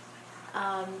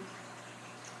 and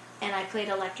I played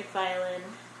electric violin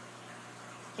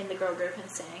in the girl group and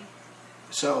sang.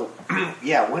 So,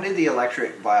 when did the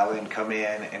electric violin come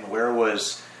in, and where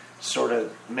was sort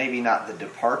of maybe not the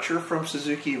departure from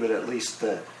Suzuki, but at least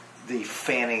the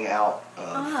fanning out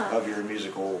of your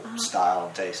musical style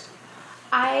and taste?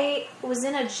 I was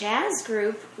in a jazz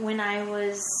group when I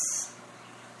was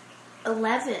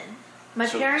 11. My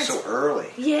parents, so early.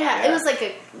 Yeah, it was like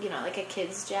a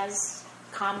kids jazz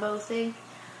combo thing,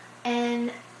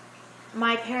 and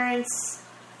my parents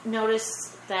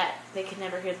noticed that they could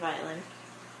never hear the violin.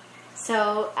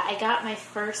 So I got my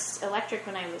first electric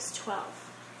when I was 12.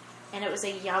 And it was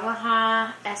a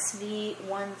Yamaha SV130.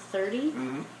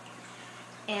 Mm-hmm.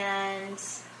 And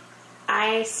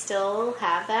I still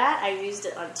have that. I used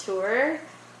it on tour.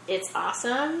 It's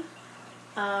awesome.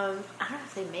 I don't know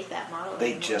if they make that model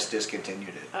They anymore. just discontinued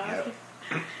it. Yep.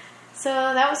 So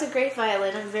that was a great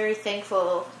violin. I'm very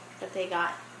thankful that they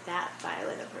got that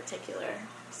violin in particular.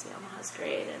 So Yamaha's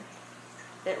great, and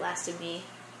it lasted me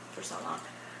for so long.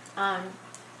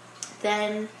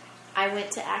 Then I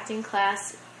went to acting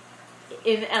class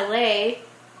in LA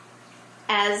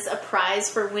as a prize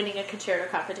for winning a concerto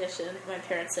competition. My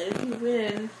parents said, if you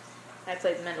win, I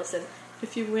played Mendelssohn,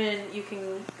 if you win, you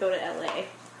can go to LA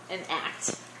and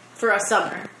act for a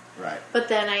summer. Right. But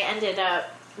then I ended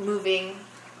up moving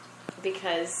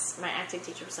because my acting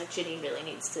teacher was like, Janine really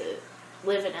needs to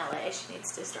live in LA. She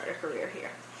needs to start a career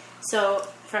here. So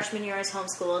freshman year I was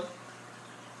homeschooled,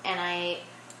 and I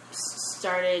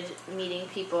started meeting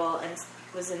people and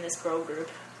was in this girl group,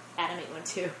 Adam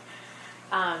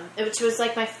 812, which was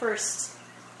like my first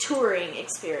touring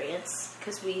experience,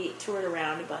 because we toured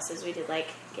around in buses. We did like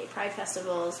gay pride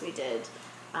festivals, we did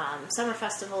summer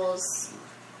festivals.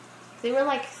 They were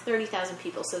like 30,000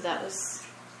 people, so that was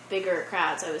bigger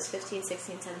crowds. I was 15,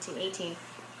 16, 17, 18.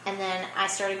 And then I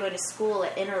started going to school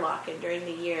at Interlochen during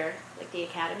the year, like the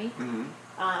academy,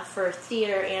 for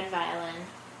theater and violin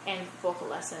and vocal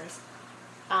lessons.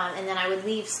 And then I would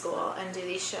leave school and do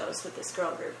these shows with this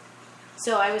girl group.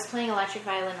 So I was playing electric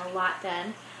violin a lot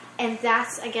then. And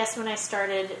that's, I guess, when I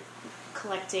started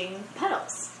collecting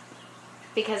pedals.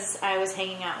 Because I was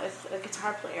hanging out with a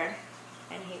guitar player,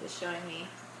 and he was showing me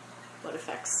what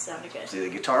effects sounded good. See, the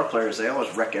guitar players, they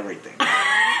always wreck everything.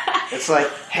 It's like,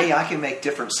 hey, I can make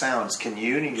different sounds. Can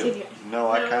you? And you go,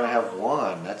 no, I kind of have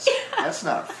one. That's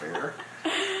not fair.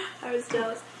 I was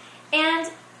jealous. And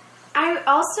I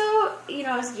also,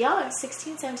 I was young,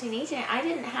 16, 17, 18. I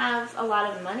didn't have a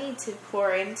lot of money to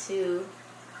pour into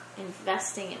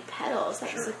investing in pedals.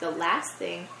 That was Sure. like the last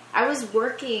thing. I was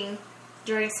working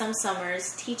during some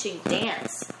summers teaching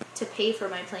dance to pay for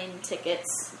my plane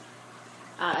tickets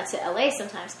to LA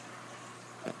sometimes.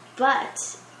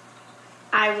 But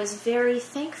I was very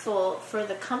thankful for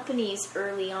the companies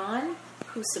early on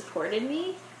who supported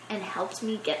me and helped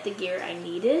me get the gear I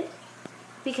needed,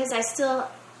 because I still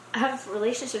have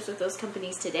relationships with those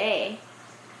companies today,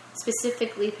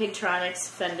 specifically Pigtronics,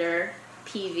 Fender,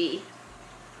 PV,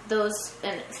 those,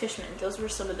 and Fishman. Those were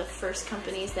some of the first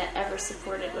companies that ever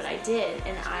supported what I did,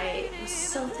 and I was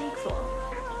so thankful.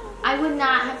 I would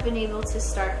not have been able to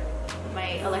start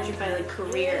my electric violin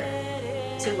career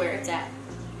to where it's at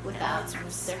without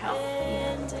their help.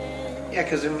 Yeah,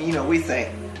 because we think,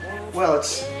 well,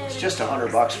 it's just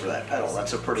 $100 for that pedal.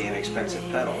 That's a pretty inexpensive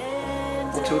pedal.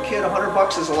 Well, to a kid,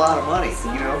 $100 is a lot of money.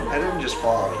 That didn't just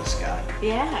fall out of the sky.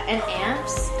 Yeah, and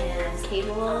amps and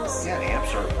cables. Yeah, and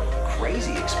amps are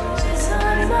crazy expensive. It's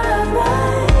on my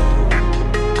mind,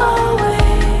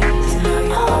 always,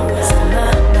 always on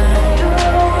my mind. You're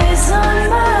always on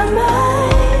my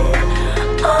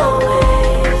mind,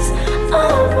 always on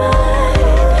my mind.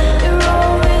 You're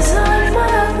always on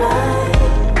my mind,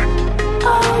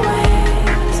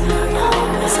 always,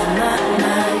 always on my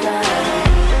mind.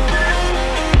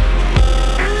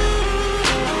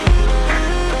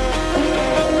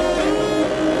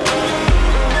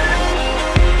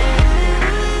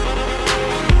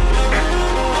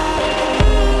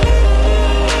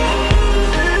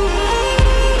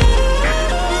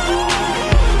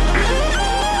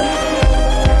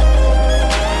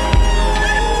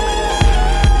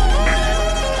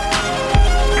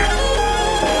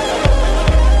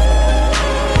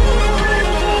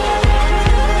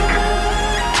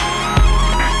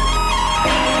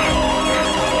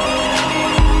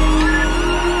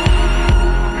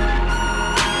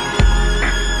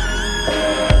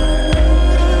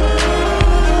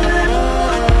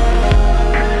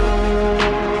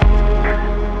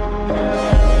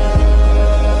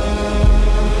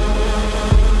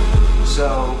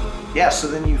 So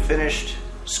then you finished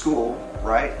school,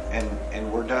 right?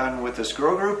 And we're done with this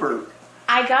girl group, or?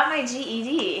 I got my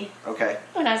GED Okay.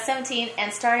 when I was 17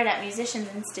 and started at Musicians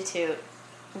Institute,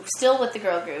 still with the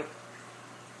girl group,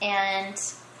 and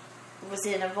was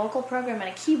in a vocal program and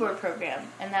a keyboard program,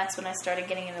 and that's when I started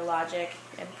getting into Logic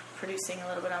and producing a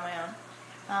little bit on my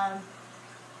own.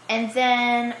 And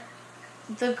then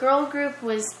the girl group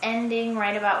was ending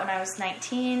right about when I was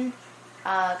 19,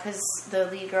 because the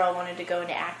lead girl wanted to go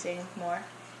into acting more.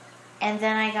 And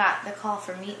then I got the call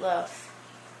for Meatloaf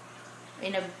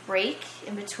in a break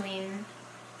in between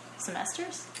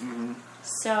semesters. Mm-hmm.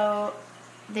 So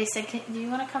they said, do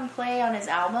you want to come play on his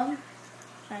album?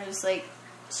 And I was like,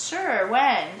 sure,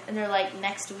 when? And they're like,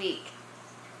 next week.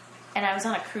 And I was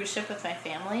on a cruise ship with my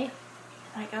family.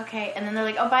 I'm like, okay. And then they're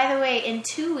like, oh, by the way, in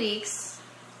 2 weeks,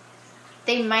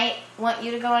 they might want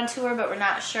you to go on tour, but we're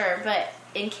not sure. But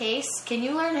in case, can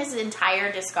you learn his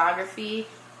entire discography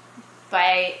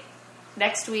by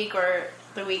next week or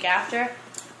the week after?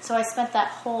 So I spent that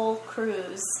whole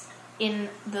cruise in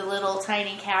the little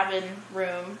tiny cabin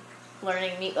room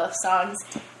learning Meatloaf songs.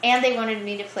 And they wanted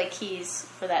me to play keys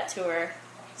for that tour.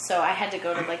 So I had to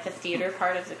go to like the theater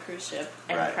part of the cruise ship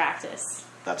and Right. practice.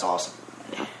 That's awesome.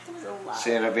 It was a lot. So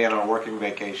you ended up being on a working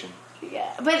vacation.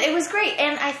 Yeah, but it was great.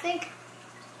 And I think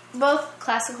both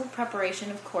classical preparation,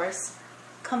 of course,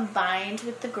 combined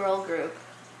with the girl group,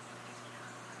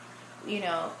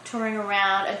 touring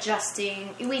around,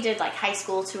 adjusting. We did like high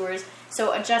school tours,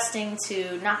 so adjusting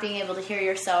to not being able to hear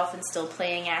yourself and still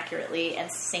playing accurately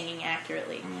and singing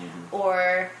accurately. Mm-hmm.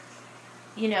 Or,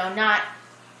 not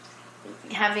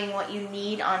having what you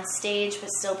need on stage but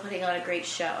still putting on a great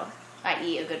show,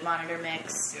 i.e. a good monitor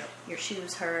mix, Yep. Your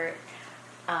shoes hurt,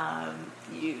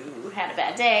 you had a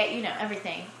bad day,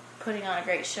 everything. Putting on a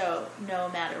great show no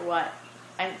matter what.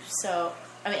 I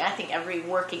think every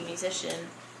working musician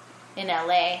in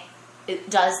LA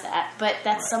does that, but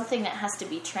that's something that has to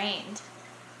be trained.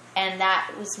 And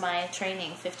that was my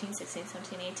training, 15, 16,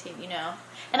 17, 18,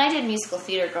 And I did musical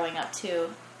theater growing up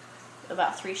too,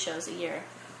 about 3 shows a year.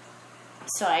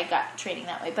 So I got training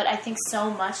that way. But I think so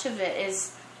much of it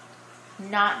is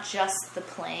not just the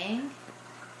playing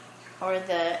or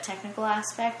the technical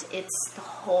aspect, it's the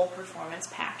whole performance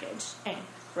package and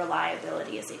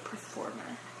reliability as a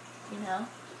performer,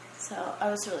 So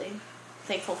I was really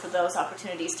thankful for those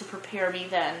opportunities to prepare me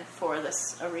then for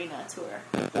this arena tour.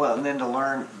 Well, and then to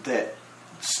learn that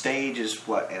stage is,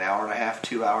 an hour and a half,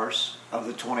 2 hours of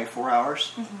the 24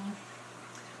 hours? Mm-hmm.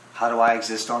 How do I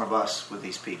exist on a bus with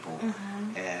these people?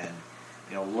 Mm-hmm. And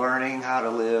learning how to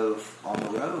live on the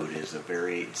road is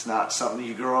it's not something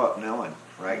you grow up knowing,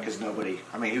 right? Because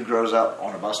who grows up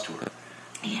on a bus tour?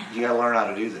 Yeah. You got to learn how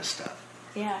to do this stuff.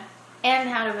 Yeah. And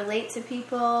how to relate to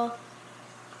people.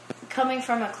 Coming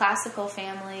from a classical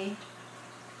family,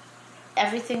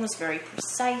 everything was very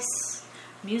precise.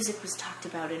 Music was talked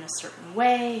about in a certain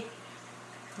way.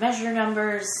 Measure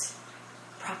numbers,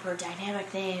 proper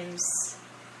dynamic names.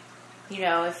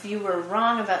 If you were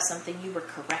wrong about something, you were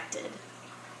corrected.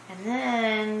 And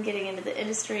then getting into the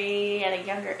industry at a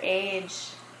younger age,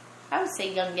 I would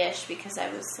say youngish because I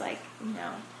was I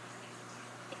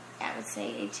would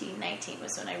say 18, 19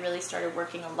 was when I really started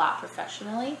working a lot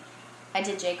professionally. I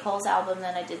did J. Cole's album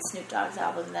then, I did Snoop Dogg's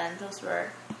album then. Those were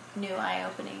new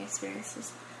eye-opening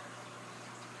experiences.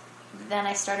 Then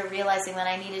I started realizing that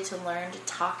I needed to learn to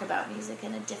talk about music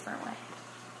in a different way.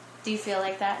 Do you feel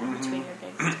like that in between your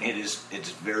gigs?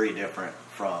 It's very different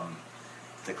from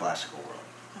the classical world.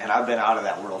 And I've been out of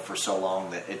that world for so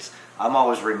long that I'm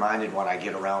always reminded when I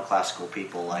get around classical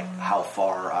people how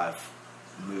far I've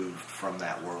moved from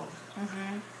that world.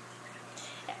 Mm-hmm.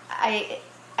 I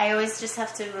always just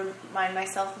have to remind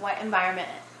myself, what environment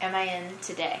am I in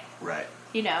today? Right.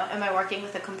 Am I working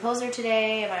with a composer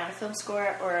today? Am I on a film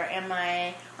score? Or am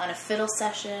I on a fiddle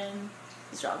session?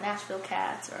 These are all Nashville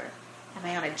cats. Or am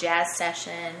I on a jazz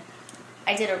session?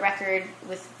 I did a record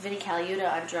with Vinnie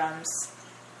Caliuta on drums,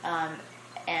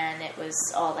 and it was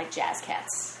all like jazz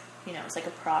cats. It was like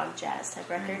a prog jazz type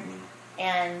record. Mm-hmm.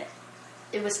 And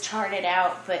it was charted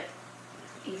out, but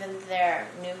even there,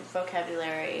 new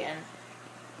vocabulary and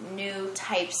new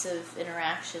types of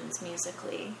interactions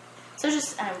musically. So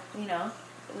just,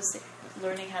 it was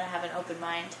learning how to have an open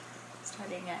mind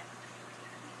starting at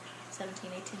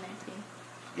 17, 18, 19.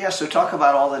 Yeah, so talk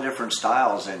about all the different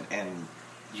styles, and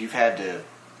you've had to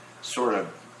sort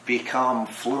of become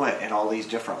fluent in all these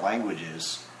different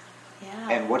languages. Yeah.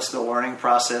 And what's the learning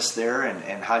process there,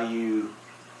 and how do you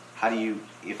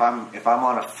if I'm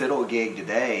on a fiddle gig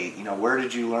today, where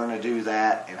did you learn to do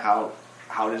that, and how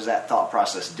does that thought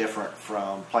process different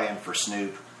from playing for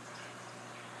Snoop?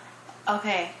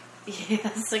 Okay. Yeah,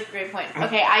 that's a great point.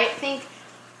 Okay, I think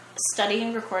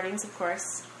studying recordings, of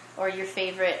course, or your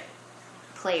favorite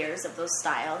players of those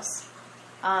styles.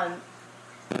 How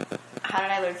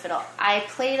did I learn fiddle? I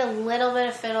played a little bit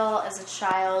of fiddle as a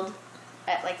child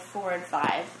at 4 and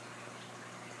 5,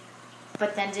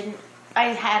 but then I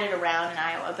had it around in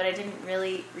Iowa, but I didn't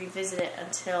really revisit it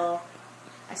until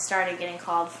I started getting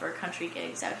called for country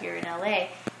gigs out here in LA.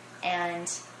 And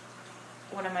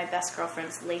one of my best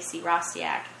girlfriends, Lacey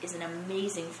Rostiak, is an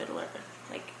amazing fiddler.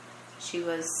 She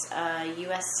was a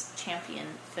U.S. champion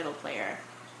fiddle player.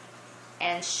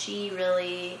 And she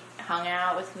really hung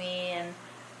out with me and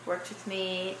worked with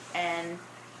me. And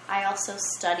I also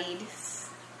studied,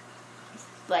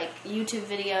 YouTube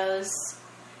videos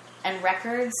and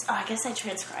records. Oh, I guess I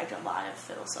transcribed a lot of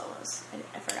fiddle solos.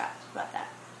 I forgot about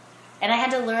that. And I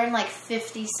had to learn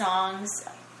 50 songs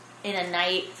in a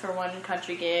night for one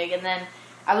country gig. And then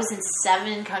I was in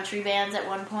 7 country bands at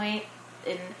one point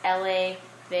in LA,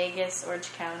 Vegas,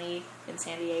 Orange County, and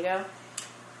San Diego.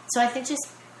 So I think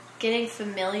just getting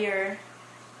familiar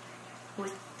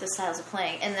with the styles of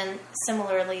playing. And then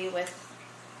similarly with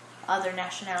other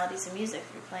nationalities of music.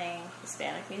 You're playing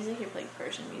Hispanic music, you're playing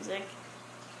Persian music.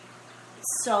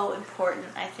 It's so important,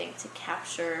 I think, to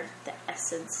capture the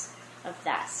essence of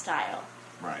that style.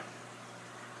 Right.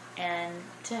 And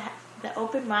the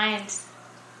open mind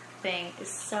thing is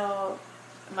so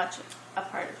much a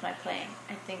part of my playing.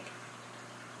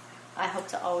 I hope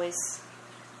to always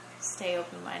stay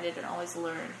open-minded and always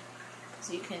learn,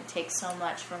 because you can take so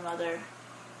much from other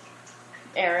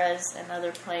eras and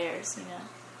other players,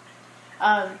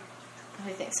 Let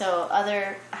me think. So how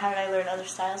did I learn other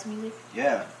styles of music?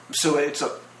 Yeah. So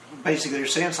basically you're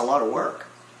saying it's a lot of work.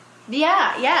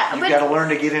 Yeah. You've got to learn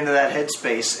to get into that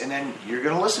headspace, and then you're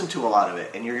going to listen to a lot of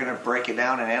it, and you're going to break it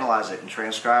down and analyze it and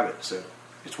transcribe it. So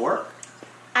it's work.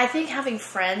 I think having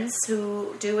friends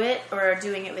who do it or are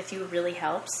doing it with you really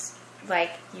helps.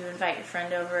 You invite your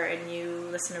friend over and you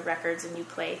listen to records and you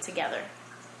play together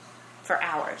for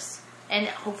hours. And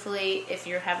hopefully, if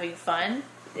you're having fun,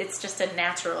 it's just a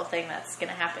natural thing that's going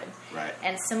to happen. Right.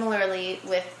 And similarly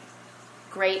with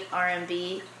great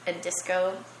R&B and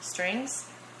disco strings,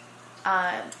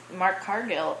 Mark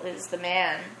Cargill is the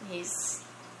man. He's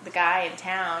the guy in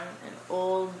town, an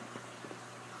old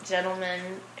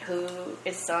gentleman who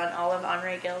is on all of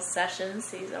Andre Gill's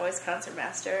sessions. He's always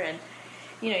concertmaster, and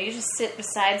you just sit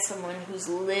beside someone who's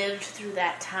lived through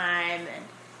that time and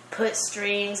put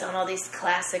strings on all these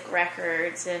classic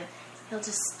records, and he'll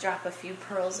just drop a few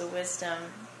pearls of wisdom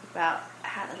about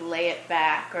how to lay it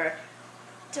back, or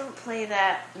don't play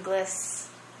that gliss,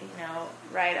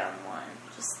 right on one.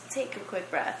 Just take a quick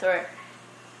breath, or,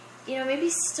 maybe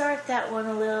start that one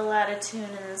a little out of tune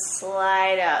and then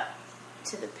slide up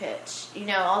to the pitch.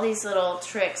 All these little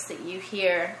tricks that you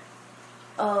hear.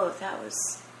 Oh, that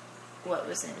was what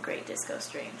was in Great Disco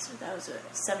Strings, or that was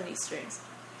 70s strings,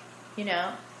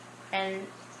 and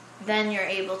then you're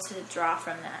able to draw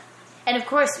from that. And of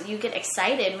course, you get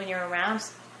excited when you're around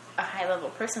a high-level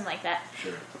person like that.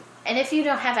 Sure. And if you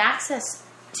don't have access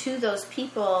to those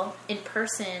people in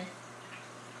person,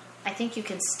 I think you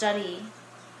can study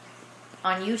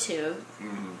on YouTube.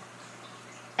 Mm-hmm.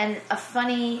 And a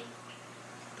funny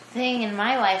thing in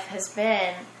my life has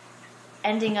been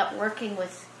ending up working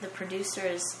with the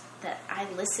producers that I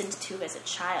listened to as a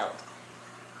child,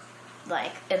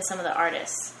 and some of the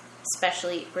artists,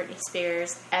 especially Britney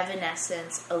Spears,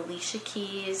 Evanescence, Alicia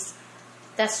Keys.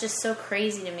 That's just so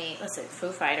crazy to me. Let's say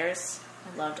Foo Fighters.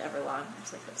 I loved Everlong. I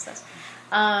was obsessed.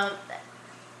 I'm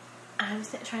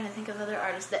trying to think of other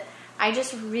artists that I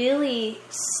just really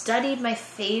studied my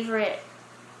favorite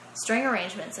string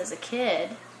arrangements as a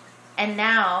kid, and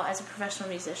now as a professional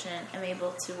musician, I'm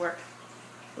able to work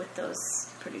with those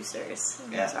producers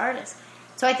and those artists.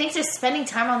 So I think just spending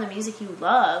time on the music you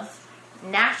love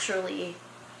naturally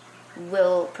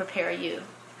will prepare you,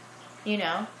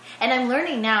 And I'm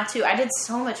learning now too. I did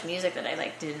so much music that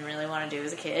I didn't really want to do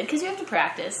as a kid, because you have to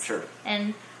practice. Sure.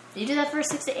 And you do that for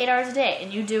 6 to 8 hours a day,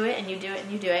 and you do it, and you do it,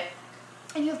 and you do it,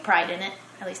 and you have pride in it.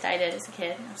 At least I did as a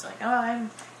kid. I was like, oh,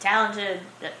 I'm talented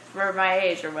for my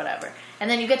age or whatever. And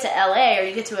then you get to LA, or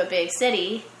you get to a big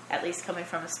city, at least coming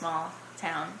from a small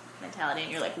town mentality,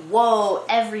 and you're like, whoa,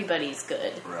 everybody's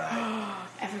good. Right.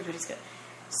 Everybody's good.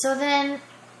 So then,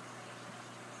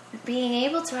 being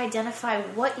able to identify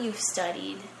what you've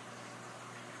studied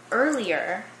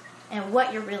earlier and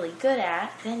what you're really good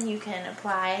at, then you can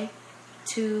apply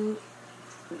to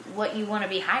what you want to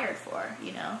be hired for,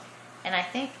 And I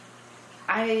think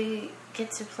I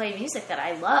get to play music that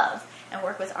I love and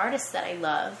work with artists that I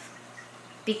love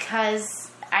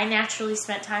because I naturally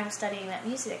spent time studying that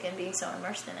music and being so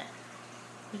immersed in it,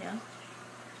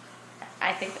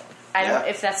 I think I don't know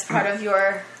if that's part of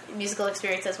your musical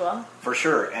experience as well. For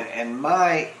sure. And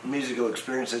my musical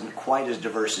experience isn't quite as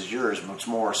diverse as yours, but it's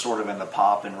more sort of in the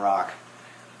pop and rock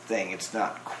thing. It's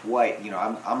not quite,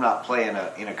 I'm not playing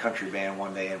in a country band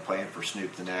one day and playing for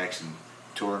Snoop the next and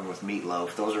touring with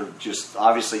Meatloaf. Those are just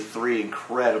obviously three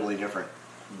incredibly different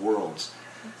worlds.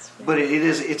 But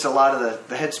it's a lot of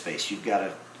the headspace. You've got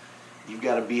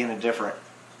to be in a different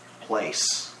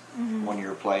place when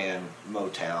you're playing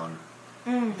Motown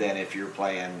than if you're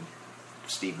playing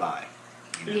Steve Vai.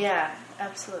 Yeah,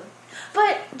 absolutely.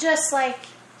 But just like,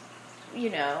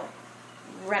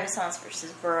 Renaissance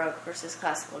versus Baroque versus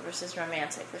classical versus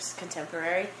romantic versus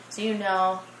contemporary.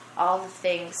 So all the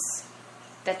things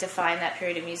that define that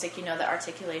period of music. The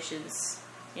articulations,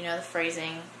 the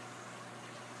phrasing,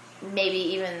 maybe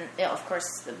even, of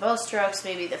course, the bow strokes,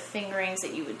 maybe the fingerings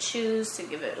that you would choose to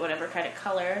give it whatever kind of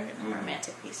color in a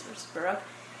romantic piece versus Baroque.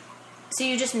 So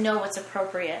you just know what's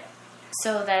appropriate.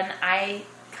 So then I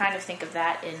kind of think of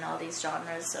that in all these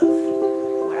genres of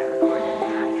what I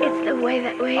recorded. It's the way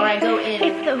that we... Or I go in...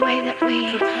 It's the way that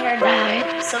we... Prepared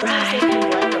that way. Sometimes they can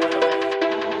blend a little bit.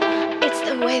 It's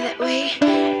the way that we...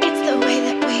 It's the way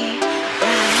that we...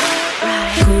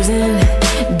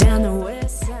 Cruising down the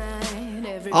west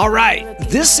side... All right,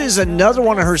 this is another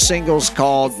one of her singles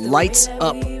called Lights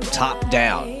Up, Top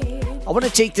Down. I want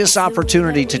to take this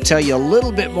opportunity to tell you a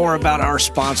little bit more about our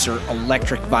sponsor,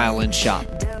 Electric Violin Shop.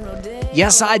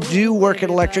 Yes, I do work at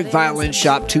Electric Violin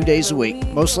Shop 2 days a week,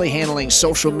 mostly handling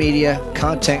social media,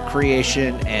 content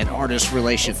creation, and artist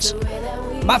relations.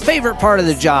 My favorite part of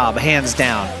the job, hands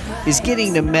down, is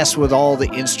getting to mess with all the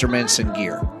instruments and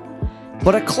gear.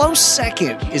 But a close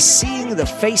second is seeing the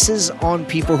faces on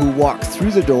people who walk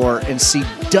through the door and see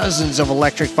dozens of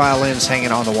electric violins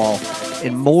hanging on the wall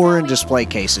and more in display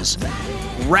cases,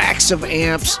 racks of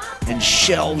amps and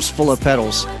shelves full of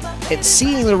pedals, and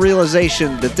seeing the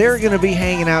realization that they're going to be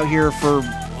hanging out here for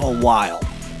a while.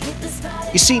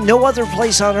 You see, no other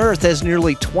place on earth has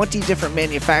nearly 20 different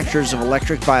manufacturers of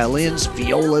electric violins,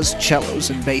 violas,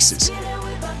 cellos, and basses.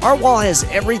 Our wall has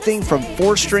everything from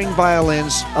 4-string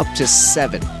violins up to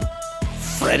 7.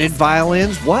 Fretted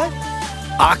violins, what?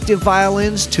 Octave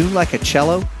violins tuned like a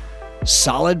cello?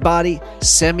 Solid body,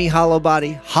 semi-hollow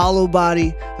body, hollow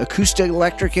body, acoustic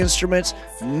electric instruments,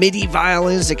 MIDI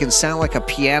violins that can sound like a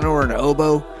piano or an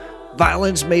oboe,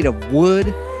 violins made of wood,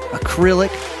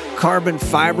 acrylic, carbon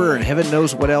fiber, and heaven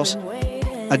knows what else,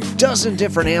 a dozen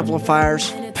different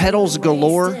amplifiers, pedals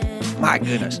galore, My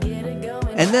goodness.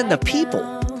 And then the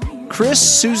people. Chris,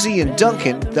 Susie, and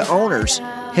Duncan, the owners,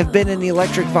 have been in the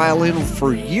electric violin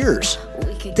for years.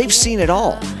 They've seen it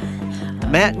all.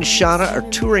 Matt and Shauna are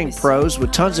touring pros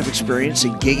with tons of experience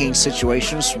in gigging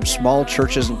situations from small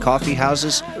churches and coffee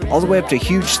houses all the way up to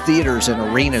huge theaters and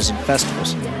arenas and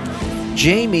festivals.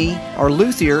 Jamie, our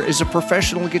luthier, is a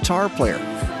professional guitar player.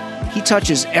 He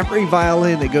touches every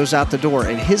violin that goes out the door,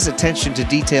 and his attention to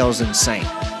detail is insane.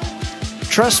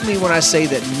 Trust me when I say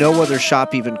that no other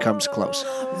shop even comes close.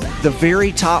 The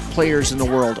very top players in the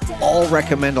world all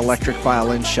recommend Electric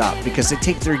Violin Shop because they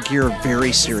take their gear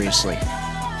very seriously.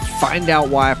 Find out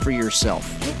why for yourself.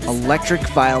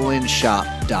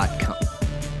 ElectricViolinShop.com.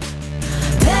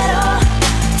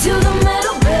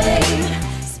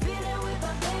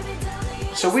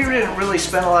 So we didn't really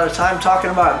spend a lot of time talking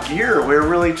about gear. We were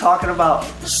really talking about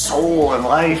soul and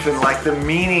life and like the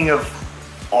meaning of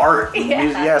art and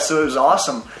music. Yeah, so it was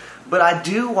awesome. But I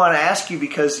do want to ask you,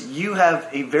 because you have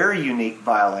a very unique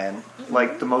violin,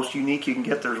 like the most unique you can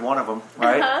get. There's one of them,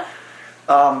 right?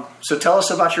 Uh-huh. So tell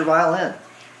us about your violin.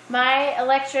 My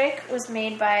electric was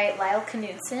made by Lyle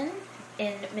Knudsen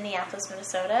in Minneapolis,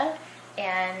 Minnesota,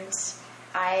 and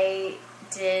I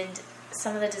did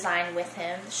some of the design with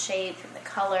him, the shape and the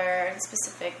color and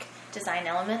specific design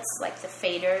elements like the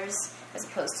faders as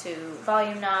opposed to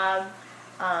volume knob,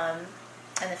 and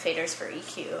the faders for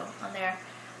EQ on there.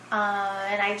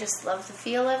 And I just love the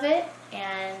feel of it,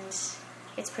 and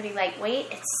it's pretty lightweight.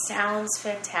 It sounds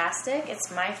fantastic. It's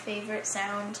my favorite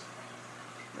sound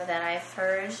that I've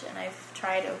heard, and I've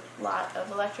tried a lot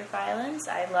of electric violins.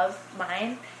 I love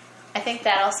mine. I think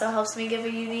that also helps me give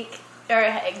a unique, or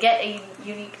get a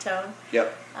unique tone.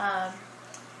 Yep.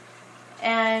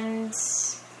 And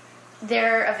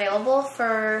they're available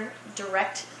for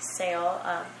direct sale,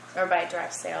 or by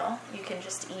direct sale. You can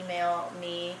just email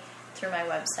me through my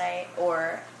website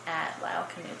or at Lyle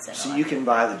Knudsen. So you can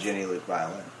buy the Jenny Luke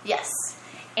violin. Yes.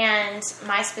 And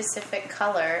my specific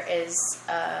color is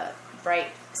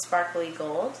bright, sparkly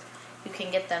gold. You can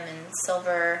get them in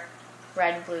silver,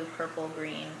 red, blue, purple,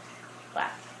 green,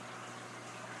 black.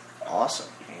 Awesome.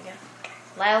 There you go.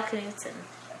 Lyle Knudsen.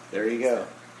 There you go.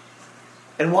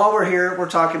 And while we're here, we're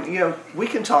talking, we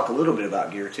can talk a little bit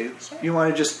about gear too. Sure. You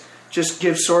want to just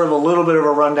give sort of a little bit of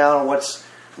a rundown on what's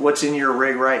in your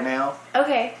rig right now?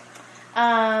 Okay.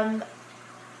 My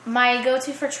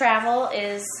go-to for travel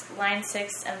is Line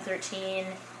 6 M13,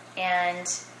 and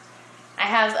I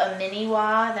have a mini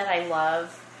wah that I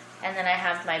love, and then I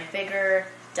have my bigger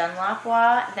Dunlop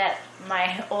wah that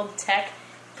my old tech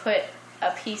put a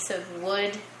piece of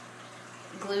wood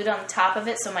glued on top of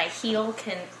it so my heel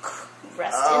can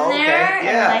rest in there, and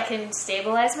then I can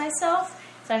stabilize myself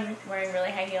if I'm wearing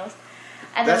really high heels.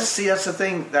 And that's the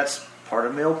thing. That's part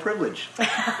of male privilege.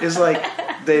 Is like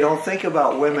they don't think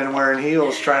about women wearing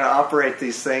heels trying to operate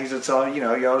these things. It's all, you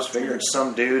always figure it's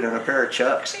some dude in a pair of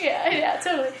Chucks. Yeah,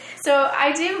 totally. So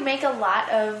I do make a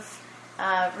lot of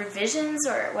revisions,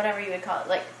 or whatever you would call it.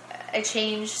 Like, I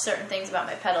change certain things about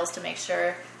my pedals to make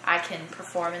sure I can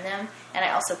perform in them. And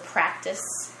I also practice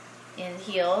in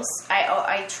heels.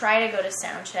 I try to go to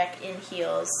sound check in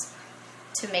heels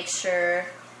to make sure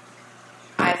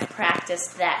I've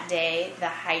practiced that day the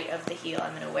height of the heel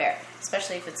I'm going to wear,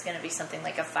 especially if it's going to be something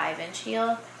like a 5-inch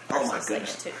heel. Oh my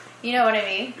goodness! You know what I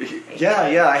mean?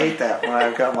 Yeah, I hate that when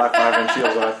I've got my 5-inch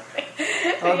heels on.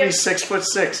 I'll be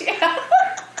 6'6". Yeah.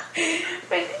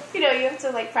 But you have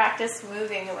to practice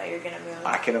moving the way you're going to move.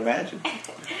 I can imagine.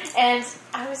 And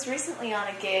I was recently on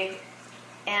a gig,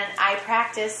 and I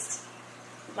practiced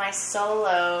my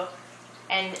solo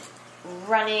and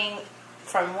running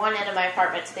from one end of my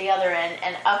apartment to the other end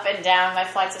and up and down my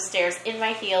flights of stairs in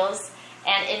my heels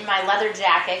and in my leather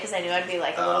jacket because I knew I'd be a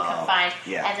little confined.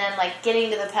 Yeah. And then getting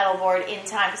to the pedal board in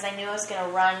time because I knew I was going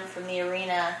to run from the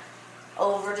arena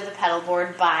over to the pedal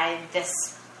board by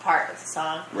this part of the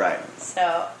song. Right.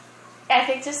 So I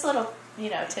think just little,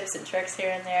 tips and tricks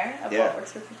here and there of what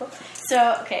works for people.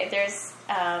 So, okay, there's,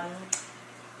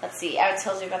 let's see, I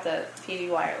told you about the PV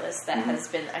Wireless that has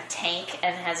been a tank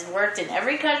and has worked in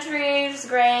every country. It's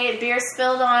great. Beer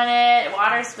spilled on it.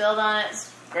 Water spilled on it. It's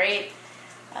great.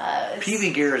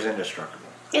 PV gear is indestructible.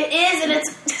 It is, and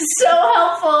it's so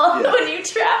helpful when you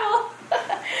travel.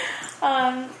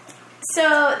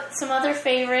 So some other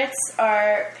favorites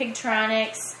are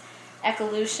Pigtronics,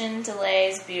 Echolution delay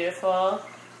is beautiful.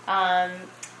 Let's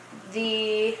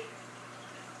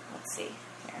see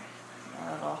here,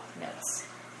 my little notes.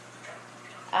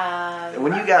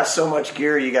 When you got so much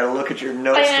gear, you got to look at your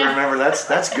notes to remember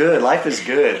that's good. Life is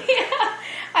good. Yeah,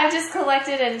 I've just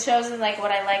collected and chosen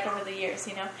what I like over the years.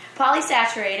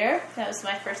 Polysaturator, that was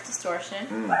my first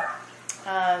distortion.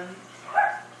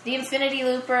 The Infinity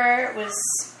Looper was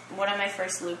one of my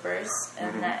first loopers,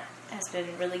 and that has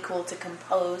been really cool to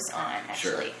compose on,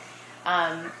 actually.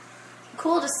 Sure.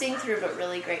 Cool to sing through, but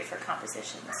really great for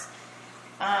compositions.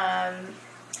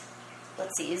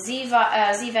 Let's see,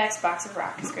 ZVEX Box of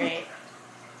Rock is great.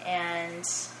 And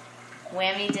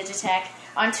Whammy Digitech.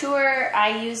 On tour,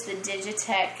 I used the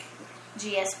Digitech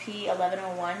GSP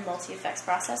 1101 multi-effects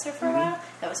processor for a while.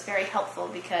 That was very helpful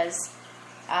because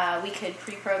we could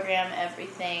pre-program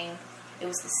everything. It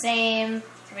was the same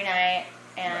every night,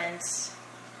 and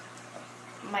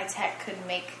my tech could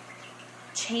make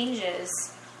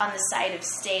changes on the side of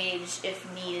stage if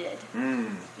needed.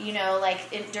 You know,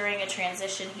 like during a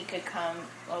transition, he could come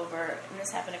over, and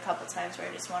this happened a couple times where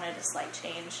I just wanted a slight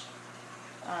change.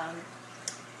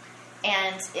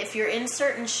 And if you're in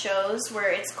certain shows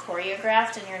where it's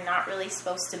choreographed and you're not really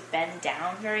supposed to bend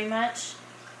down very much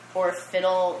or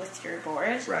fiddle with your board,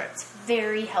 it's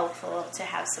very helpful to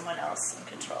have someone else in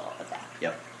control of that.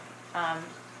 Yep.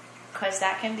 Because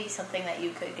that can be something that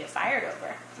you could get fired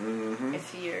over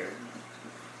if you're,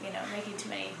 making too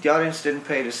many. The audience didn't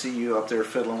pay to see you up there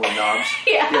fiddling with knobs.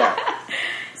 Yeah.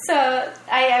 So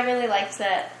I really liked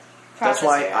that processor. That's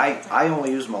why I only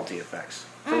use multi-effects.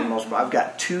 For the most part, I've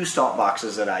got 2 stomp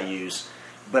boxes that I use,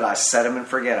 but I set them and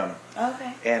forget them.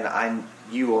 Okay. And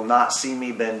you will not see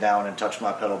me bend down and touch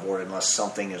my pedal board unless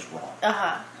something is wrong.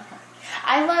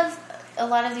 I love a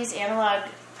lot of these analog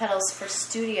pedals for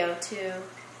studio too.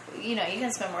 You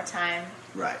can spend more time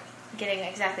getting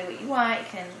exactly what you want. You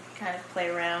can kind of play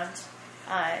around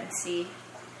and see.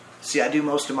 See, I do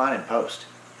most of mine in post.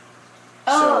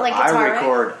 Oh, so like guitar, I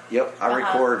record. right? Yep, I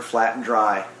record flat and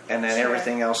dry, and then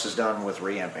everything else is done with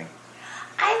reamping.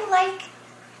 I like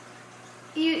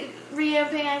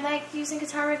reamping. I like using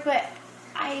Guitar Rig, but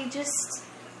I just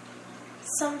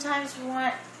sometimes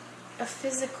want a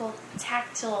physical,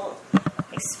 tactile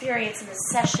experience in the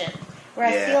session where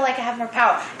I feel like I have more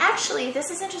power. Actually,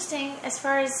 this is interesting as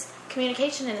far as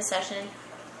communication in a session.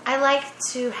 I like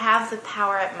to have the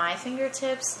power at my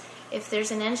fingertips. If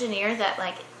there's an engineer that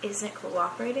isn't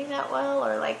cooperating that well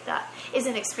or that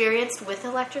isn't experienced with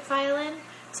electric violin,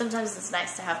 sometimes it's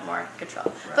nice to have more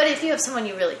control. Right. But if you have someone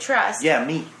you really trust,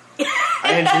 me.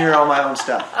 I engineer all my own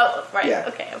stuff. Oh, right. Yeah.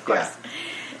 Okay, of course. Yeah.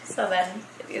 So then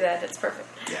it's perfect.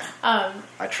 Yeah.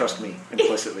 I trust me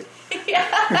implicitly.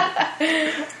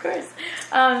 Yeah, of course.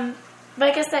 But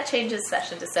I guess that changes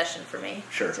session to session for me.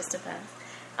 Sure. It just depends.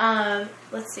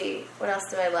 Let's see. What else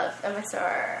do I love?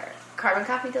 MXR. Carbon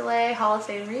Copy Delay, Hall of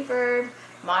Fame Reverb,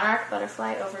 Monarch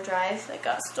Butterfly Overdrive that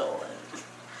got stolen.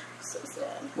 So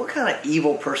sad. What kind of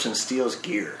evil person steals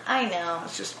gear? I know.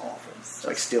 It's just awful. It's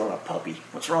like stealing a puppy.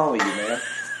 What's wrong with you, man?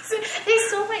 They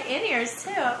stole my in-ears,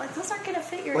 too. I'm like, those aren't going to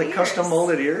fit your ears. Custom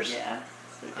molded ears? Yeah.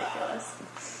 It's ridiculous.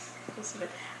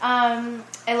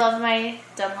 I love my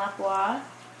Dunlop wah.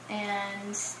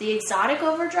 And the Exotic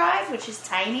Overdrive, which is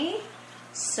tiny.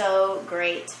 So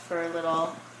great for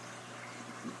little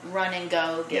run and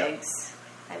go gigs.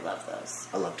 Yep. I love those.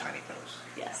 I love tiny pedals.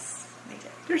 Yes, me too.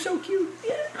 They're so cute.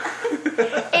 Yeah.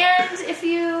 And if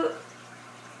you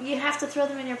have to throw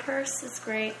them in your purse, it's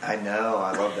great. I know.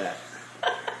 I love that.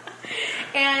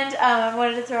 And I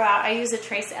wanted to throw out, I use a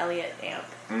Trace Elliott amp,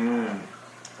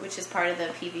 which is part of the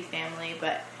PV family,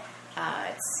 but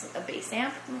it's a bass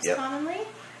amp most commonly,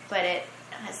 but it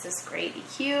has this great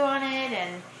EQ on it,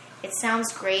 and it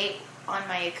sounds great on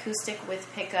my acoustic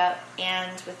with pickup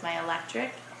and with my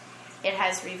electric. It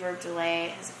has reverb delay,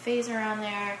 it has a phaser on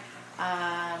there.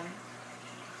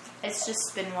 It's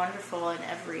just been wonderful in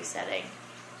every setting.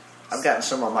 I've gotten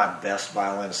some of my best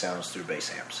violin sounds through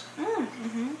bass amps.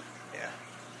 Yeah.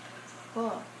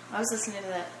 Cool. I was listening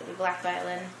to the Black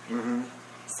Violin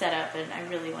setup, and I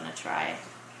really want to try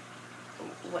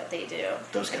what they do.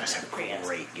 Those guys have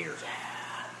great gear.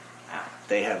 Yeah. Wow.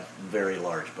 They have very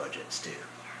large budgets, too.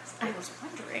 I was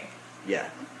wondering. Yeah.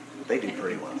 They do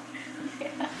pretty well.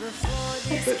 Yeah.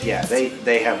 But yeah,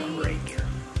 they have great gear.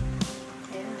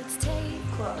 Yeah.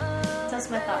 Cool. That's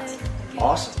my thoughts.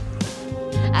 Awesome.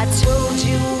 I told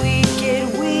you we'd get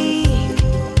weak.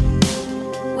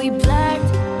 We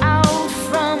blacked out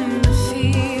from the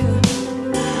field.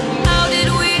 How did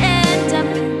we end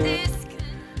up in this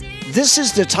condition? This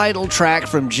is the title track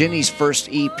from Jenny's first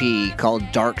EP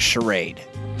called Dark Charade.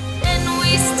 And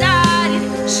we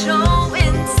started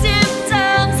showing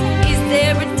symptoms. Is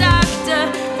there a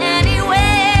doctor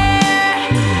anywhere?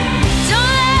 Don't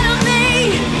let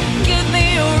me give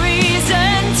me a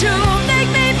reason to make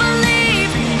me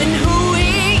believe in who we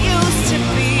used to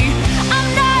be. I'm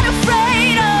not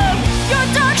afraid of your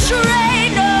dark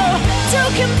charade, no. Two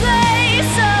can play,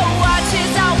 so watch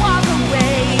as I walk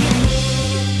away.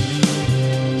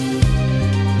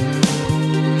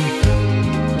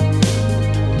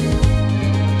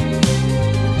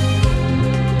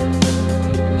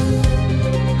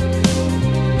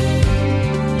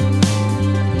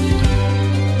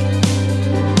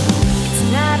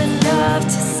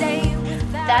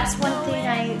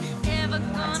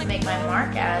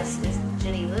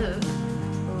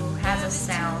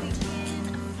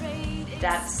 sound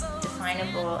that's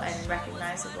definable and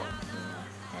recognizable.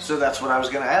 So that's what I was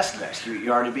going to ask next.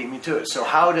 You already beat me to it. So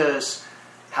how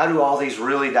do all these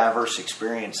really diverse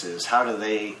experiences, how do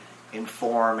they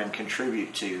inform and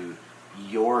contribute to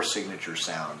your signature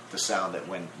sound? The sound that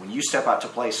when you step out to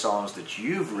play songs that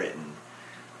you've written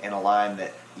in a line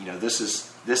that, this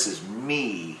is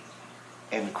me.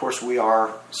 And of course we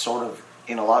are sort of,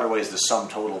 in a lot of ways, the sum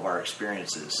total of our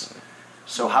experiences.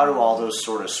 So how do all those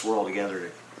sort of swirl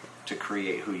together to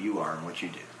create who you are and what you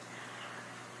do?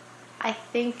 I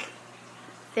think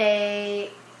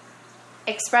they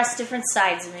express different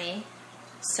sides of me.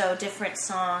 So different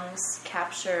songs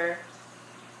capture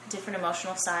different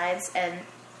emotional sides, and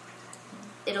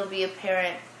it'll be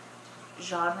apparent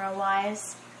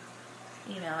genre-wise.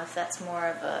 If that's more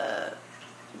of a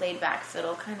laid-back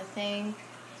fiddle kind of thing,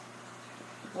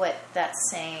 what that's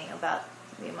saying about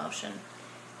the emotion.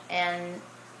 And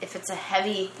if it's a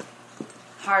heavy,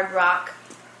 hard rock,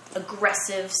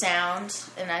 aggressive sound,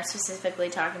 and I'm specifically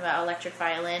talking about electric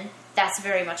violin, that's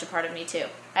very much a part of me too.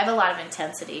 I have a lot of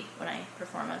intensity when I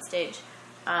perform on stage.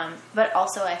 But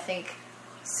also I think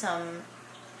some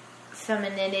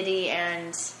femininity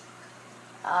and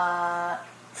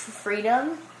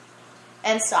freedom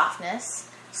and softness.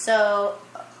 So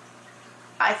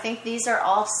I think these are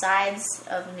all sides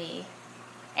of me,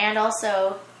 and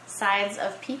also sides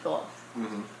of people.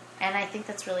 Mm-hmm. And I think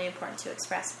that's really important to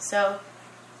express. So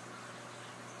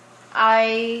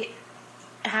I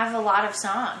have a lot of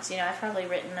songs. I've probably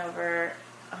written over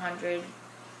 100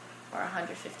 or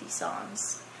 150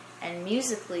 songs. And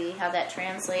musically, how that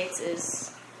translates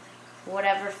is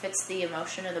whatever fits the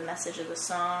emotion or the message of the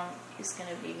song is going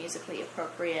to be musically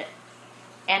appropriate.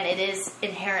 And it is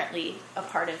inherently a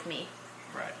part of me.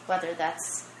 Right. Whether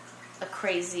that's a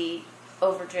crazy,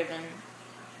 overdriven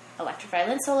electric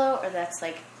violin solo, or that's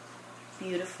like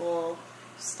beautiful,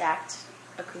 stacked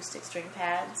acoustic string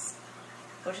pads,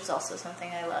 which is also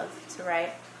something I love to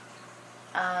write.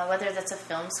 Whether that's a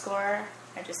film score,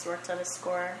 I just worked on a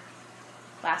score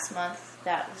last month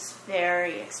that was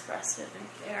very expressive and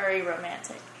very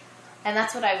romantic. And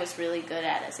that's what I was really good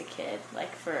at as a kid.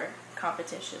 Like for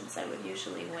competitions, I would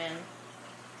usually win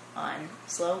on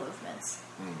slow movements.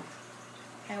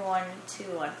 I won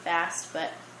too on fast,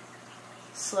 but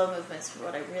slow movements were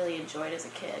what I really enjoyed as a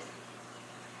kid.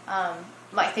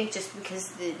 I think just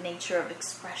because the nature of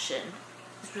expression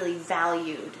is really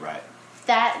valued. Right.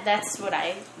 That's what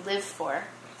I live for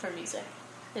music,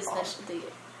 is awesome. the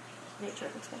nature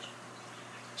of expression.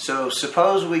 So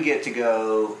suppose we get to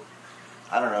go,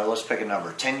 I don't know, let's pick a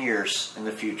number, 10 years in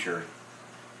the future,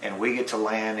 and we get to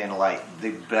land in like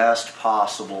the best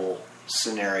possible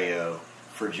scenario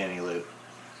for Jenny Lou.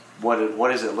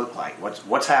 What does it look like?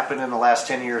 What's happened in the last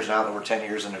 10 years now that we're 10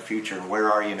 years in the future, and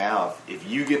where are you now? If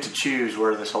you get to choose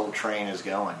where this whole train is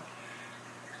going.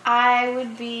 I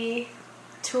would be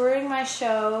touring my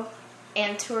show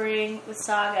and touring with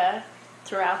Saga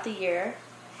throughout the year,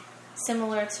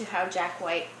 similar to how Jack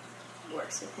White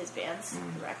works with his bands,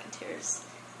 the Racketeers,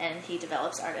 and he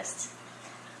develops artists.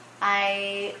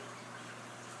 I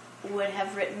would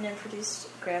have written and produced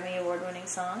Grammy Award-winning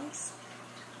songs,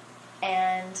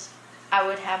 and I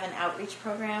would have an outreach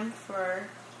program for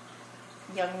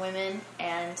young women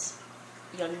and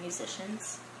young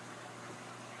musicians.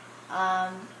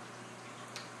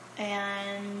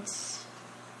 And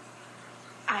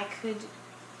I could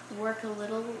work a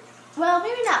little, well,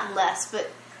 maybe not less, but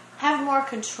have more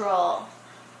control.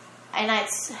 And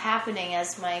it's happening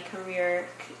as my career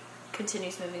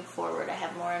continues moving forward. I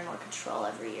have more and more control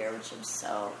every year, which I'm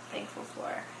so thankful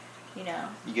for, You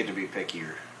get to be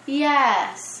pickier.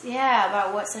 Yes, yeah,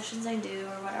 about what sessions I do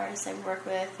or what artists I work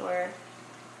with or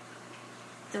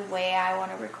the way I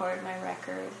want to record my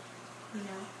record,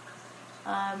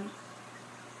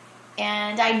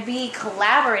 And I'd be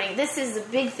collaborating. This is a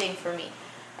big thing for me.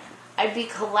 I'd be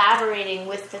collaborating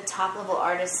with the top-level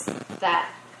artists that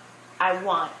I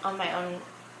want on my own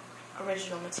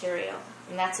original material.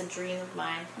 And that's a dream of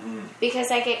mine.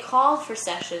 Because I get called for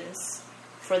sessions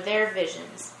for their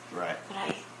visions. Right. But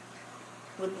I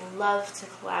would love to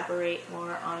collaborate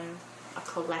more on a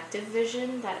collective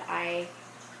vision that I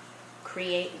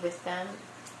create with them.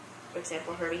 For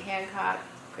example, Herbie Hancock,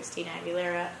 Christina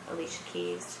Aguilera, Alicia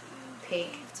Keys,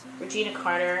 Pink, Regina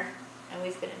Carter, and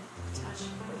we've been in touch a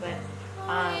little bit,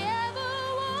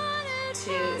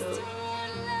 to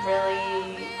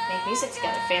really make music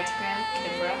together. Phantogram,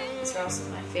 Kimbra, these are also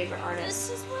my favorite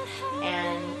artists,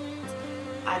 and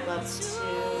I'd love to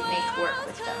make work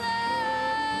with them.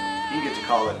 You get to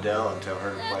call Adele and tell her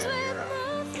to play on your own.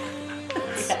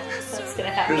 Yeah, that's gonna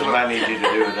happen. Here's what I need you to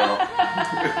do, Adele.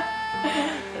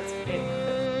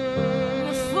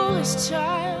 foolish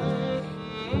child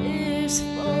lives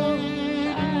for life.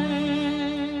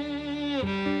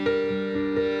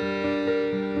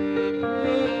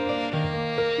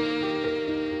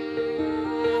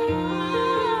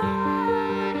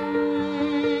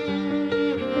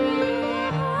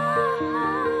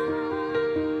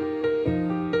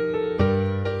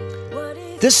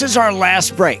 This is our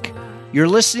last break. You're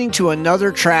listening to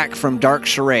another track from Dark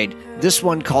Charade, this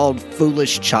one called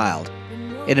Foolish Child.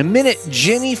 In a minute,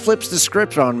 Jenny flips the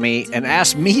script on me and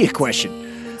asks me a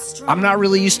question. I'm not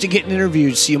really used to getting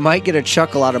interviewed, so you might get a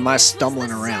chuckle out of my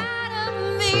stumbling around.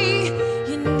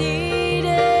 You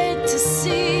needed to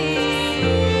see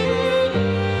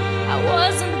I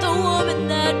wasn't the woman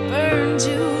that burned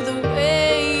you the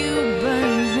way you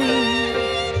burned me.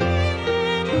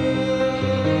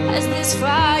 As this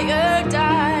fire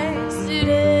dies, it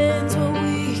ends what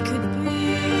we could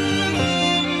be.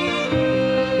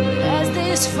 As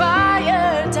this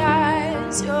fire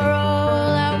dies, you're all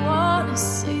I wanna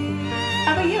see.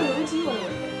 How about you? What would you want to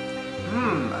work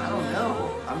with? I don't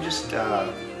know. I'm just,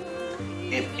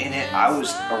 I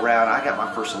was around, I got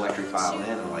my first electric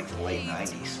violin in like the late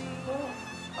 90s.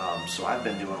 So I've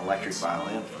been doing electric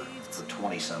violin for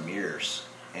 20 some years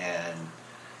and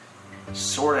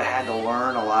sort of had to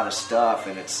learn a lot of stuff,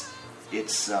 and it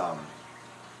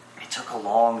took a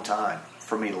long time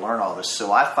for me to learn all this.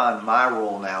 So I find my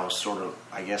role now is sort of,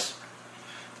 I guess,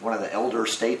 one of the elder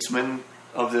statesmen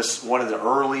of this, one of the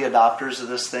early adopters of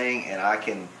this thing, and I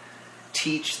can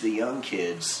teach the young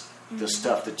kids the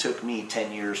stuff that took me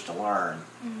 10 years to learn.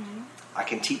 I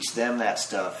can teach them that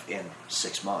stuff in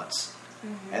 6 months.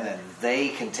 And then they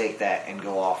can take that and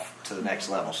go off to the next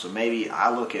level. So maybe I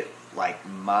look at like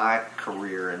my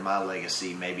career and my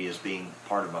legacy maybe as being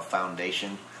part of a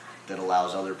foundation that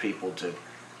allows other people to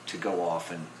go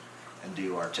off and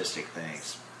do artistic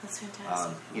things. That's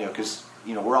fantastic. Because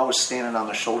we're always standing on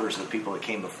the shoulders of the people that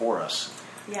came before us.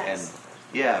 Yes.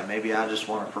 And yeah, maybe I just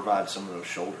want to provide some of those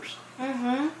shoulders.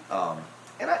 And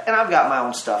I've got my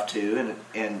own stuff too,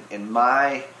 and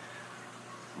my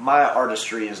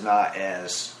artistry is not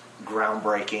as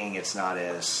groundbreaking. It's not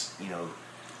as,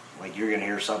 like you're going to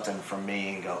hear something from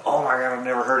me and go, oh my God, I've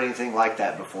never heard anything like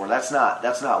that before. That's not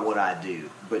what I do.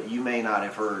 But you may not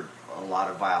have heard a lot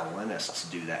of violinists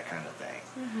do that kind of thing.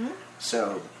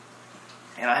 So,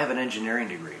 and I have an engineering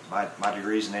degree. My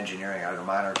degree is in engineering. I have a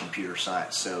minor in computer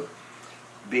science. So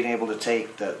being able to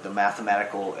take the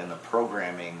mathematical and the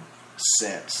programming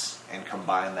sense and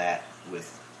combine that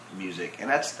with music, and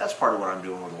that's part of what I'm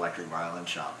doing with Electric Violin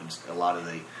Shop, and a lot of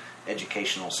the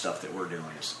educational stuff that we're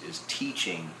doing is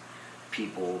teaching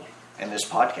people, and this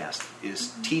podcast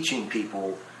is teaching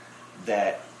people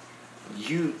that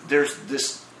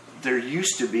there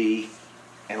used to be,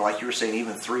 and like you were saying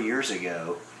even 3 years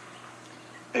ago,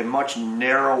 a much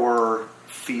narrower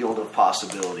field of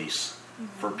possibilities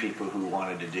for people who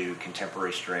wanted to do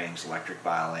contemporary strings, electric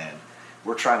violin.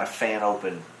 We're trying to fan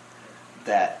open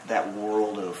that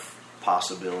world of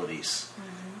possibilities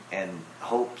and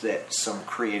hope that some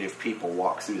creative people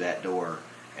walk through that door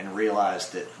and realize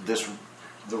that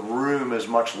the room is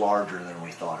much larger than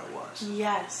we thought it was.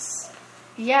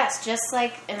 Yes, just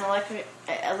like an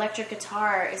electric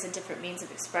guitar is a different means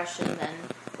of expression than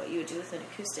what you would do with an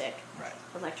acoustic. Right.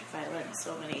 Electric violin has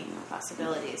so many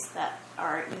possibilities that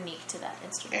are unique to that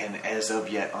instrument. And as of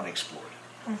yet unexplored.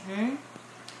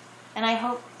 And I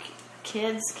hope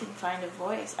kids can find a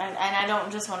voice. And I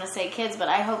don't just want to say kids, but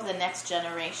I hope the next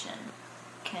generation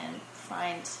can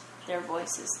find their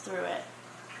voices through it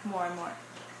more and more.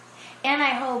 And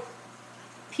I hope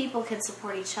people can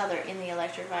support each other in the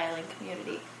electric violin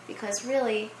community, because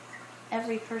really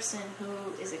every person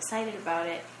who is excited about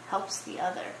it helps the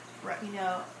other. Right.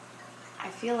 I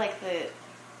feel like the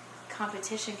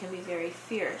competition can be very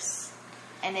fierce,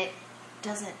 and it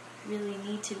doesn't really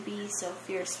need to be so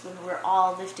fierce when we're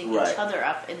all lifting each other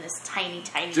up in this tiny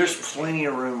There's industry. plenty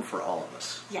of room for all of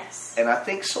us. Yes. And I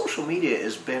think social media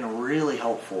has been really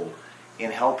helpful in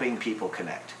helping people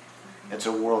connect. It's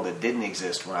a world that didn't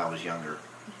exist when I was younger.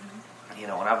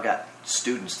 And I've got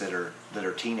students that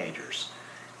are teenagers,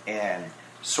 and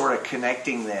sort of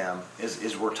connecting them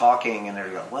is we're talking, and they're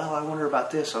going, well, I wonder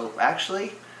about this. So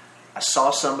actually, I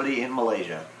saw somebody in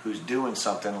Malaysia who's doing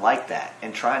something like that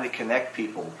and trying to connect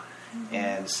people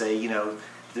and say,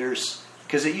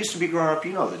 because it used to be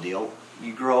growing up, the deal.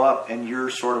 You grow up and you're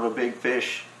sort of a big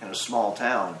fish in a small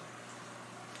town.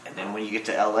 And then when you get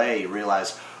to LA, you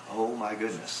realize, oh my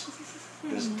goodness,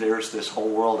 there's this whole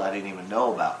world I didn't even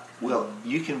know about. Well,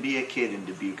 you can be a kid in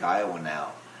Dubuque, Iowa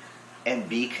now and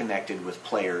be connected with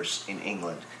players in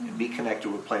England, and be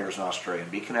connected with players in Australia,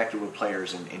 and be connected with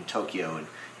players in Tokyo,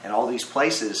 and all these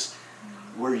places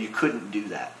where you couldn't do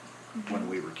that when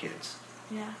we were kids.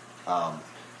 Yeah.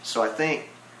 So I think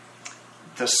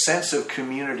the sense of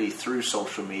community through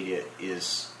social media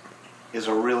is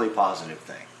a really positive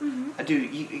thing. I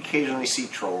do occasionally see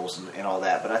trolls and all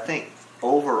that, but I think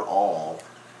overall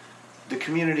the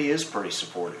community is pretty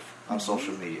supportive on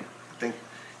social media. I think,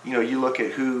 you look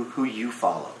at who you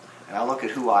follow, and I look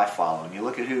at who I follow, and you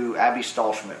look at who Abby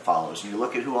Stallschmidt follows, and you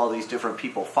look at who all these different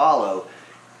people follow,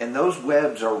 and those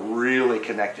webs are really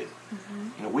connected.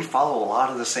 We follow a lot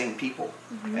of the same people,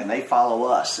 and they follow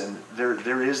us, and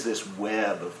there is this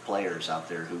web of players out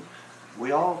there who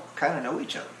we all kind of know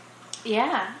each other.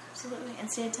 Yeah, absolutely,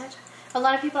 and stay in touch. A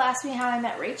lot of people ask me how I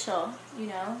met Rachel,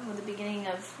 with the beginning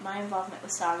of my involvement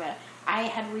with Saga. I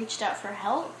had reached out for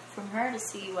help from her to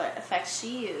see what effects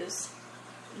she used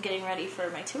getting ready for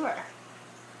my tour.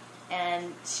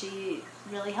 And she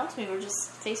really helped me. We were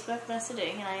just Facebook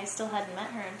messaging, and I still hadn't met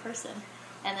her in person.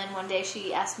 And then one day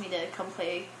she asked me to come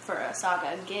play for a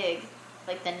Saga gig,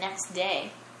 like the next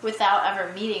day, without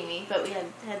ever meeting me, but we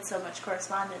had so much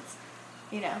correspondence,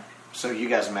 So you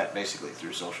guys met basically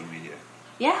through social media?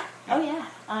 Yeah. Oh, yeah.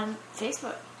 On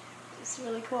Facebook. It's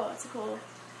really cool. It's a cool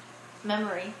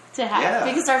memory to have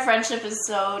because our friendship is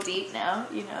so deep now,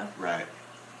 Right.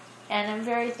 And I'm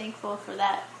very thankful for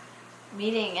that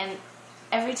meeting. And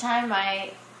every time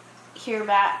I hear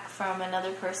back from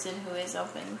another person who is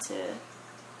open to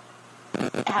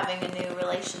having a new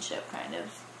relationship, kind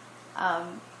of,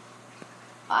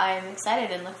 I'm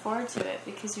excited and look forward to it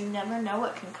because you never know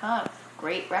what can come.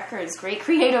 Great records, great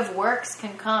creative works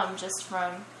can come just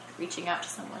from reaching out to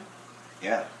someone.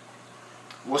 Yeah.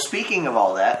 Well, speaking of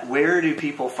all that, where do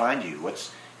people find you?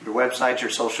 What's your website,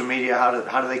 your social media?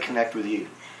 How do they connect with you?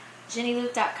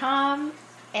 JinnyLuke.com,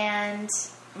 and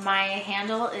my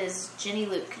handle is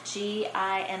JinnyLuke,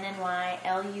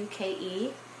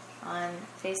 GINNYLUKE, on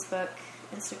Facebook,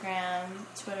 Instagram,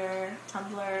 Twitter,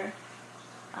 Tumblr,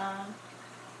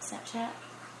 Snapchat,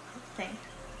 thing.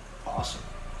 Awesome.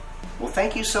 Well,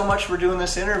 thank you so much for doing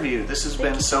this interview. This has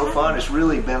been so fun. It's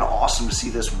really been awesome to see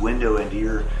this window into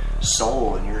your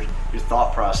soul and your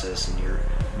thought process and your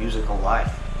musical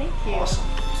life. Thank you. Awesome.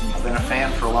 I've been a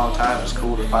fan for a long time. It's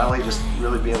cool to finally just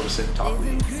really be able to sit and talk with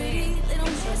you.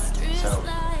 So.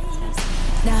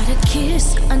 Not a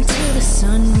kiss until the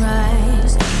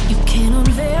sunrise. You can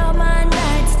unveil my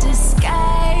night's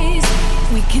disguise.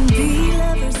 We can be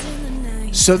lovers in the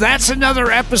night. So that's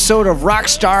another episode of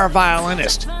Rockstar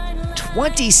Violinist.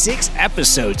 26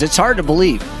 episodes. It's hard to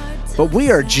believe, but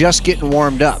we are just getting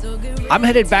warmed up. I'm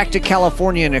headed back to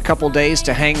California in a couple days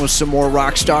to hang with some more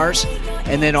rock stars,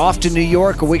 and then off to New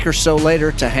York a week or so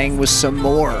later to hang with some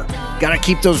more. Gotta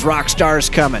keep those rock stars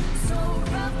coming.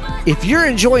 If you're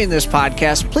enjoying this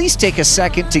podcast, please take a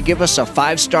second to give us a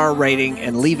 5-star rating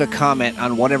and leave a comment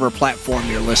on whatever platform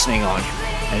you're listening on.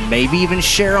 And maybe even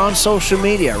share on social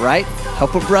media, right?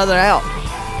 Help a brother out.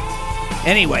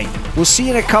 Anyway, we'll see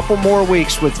you in a couple more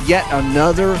weeks with yet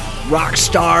another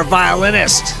Rockstar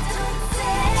Violinist.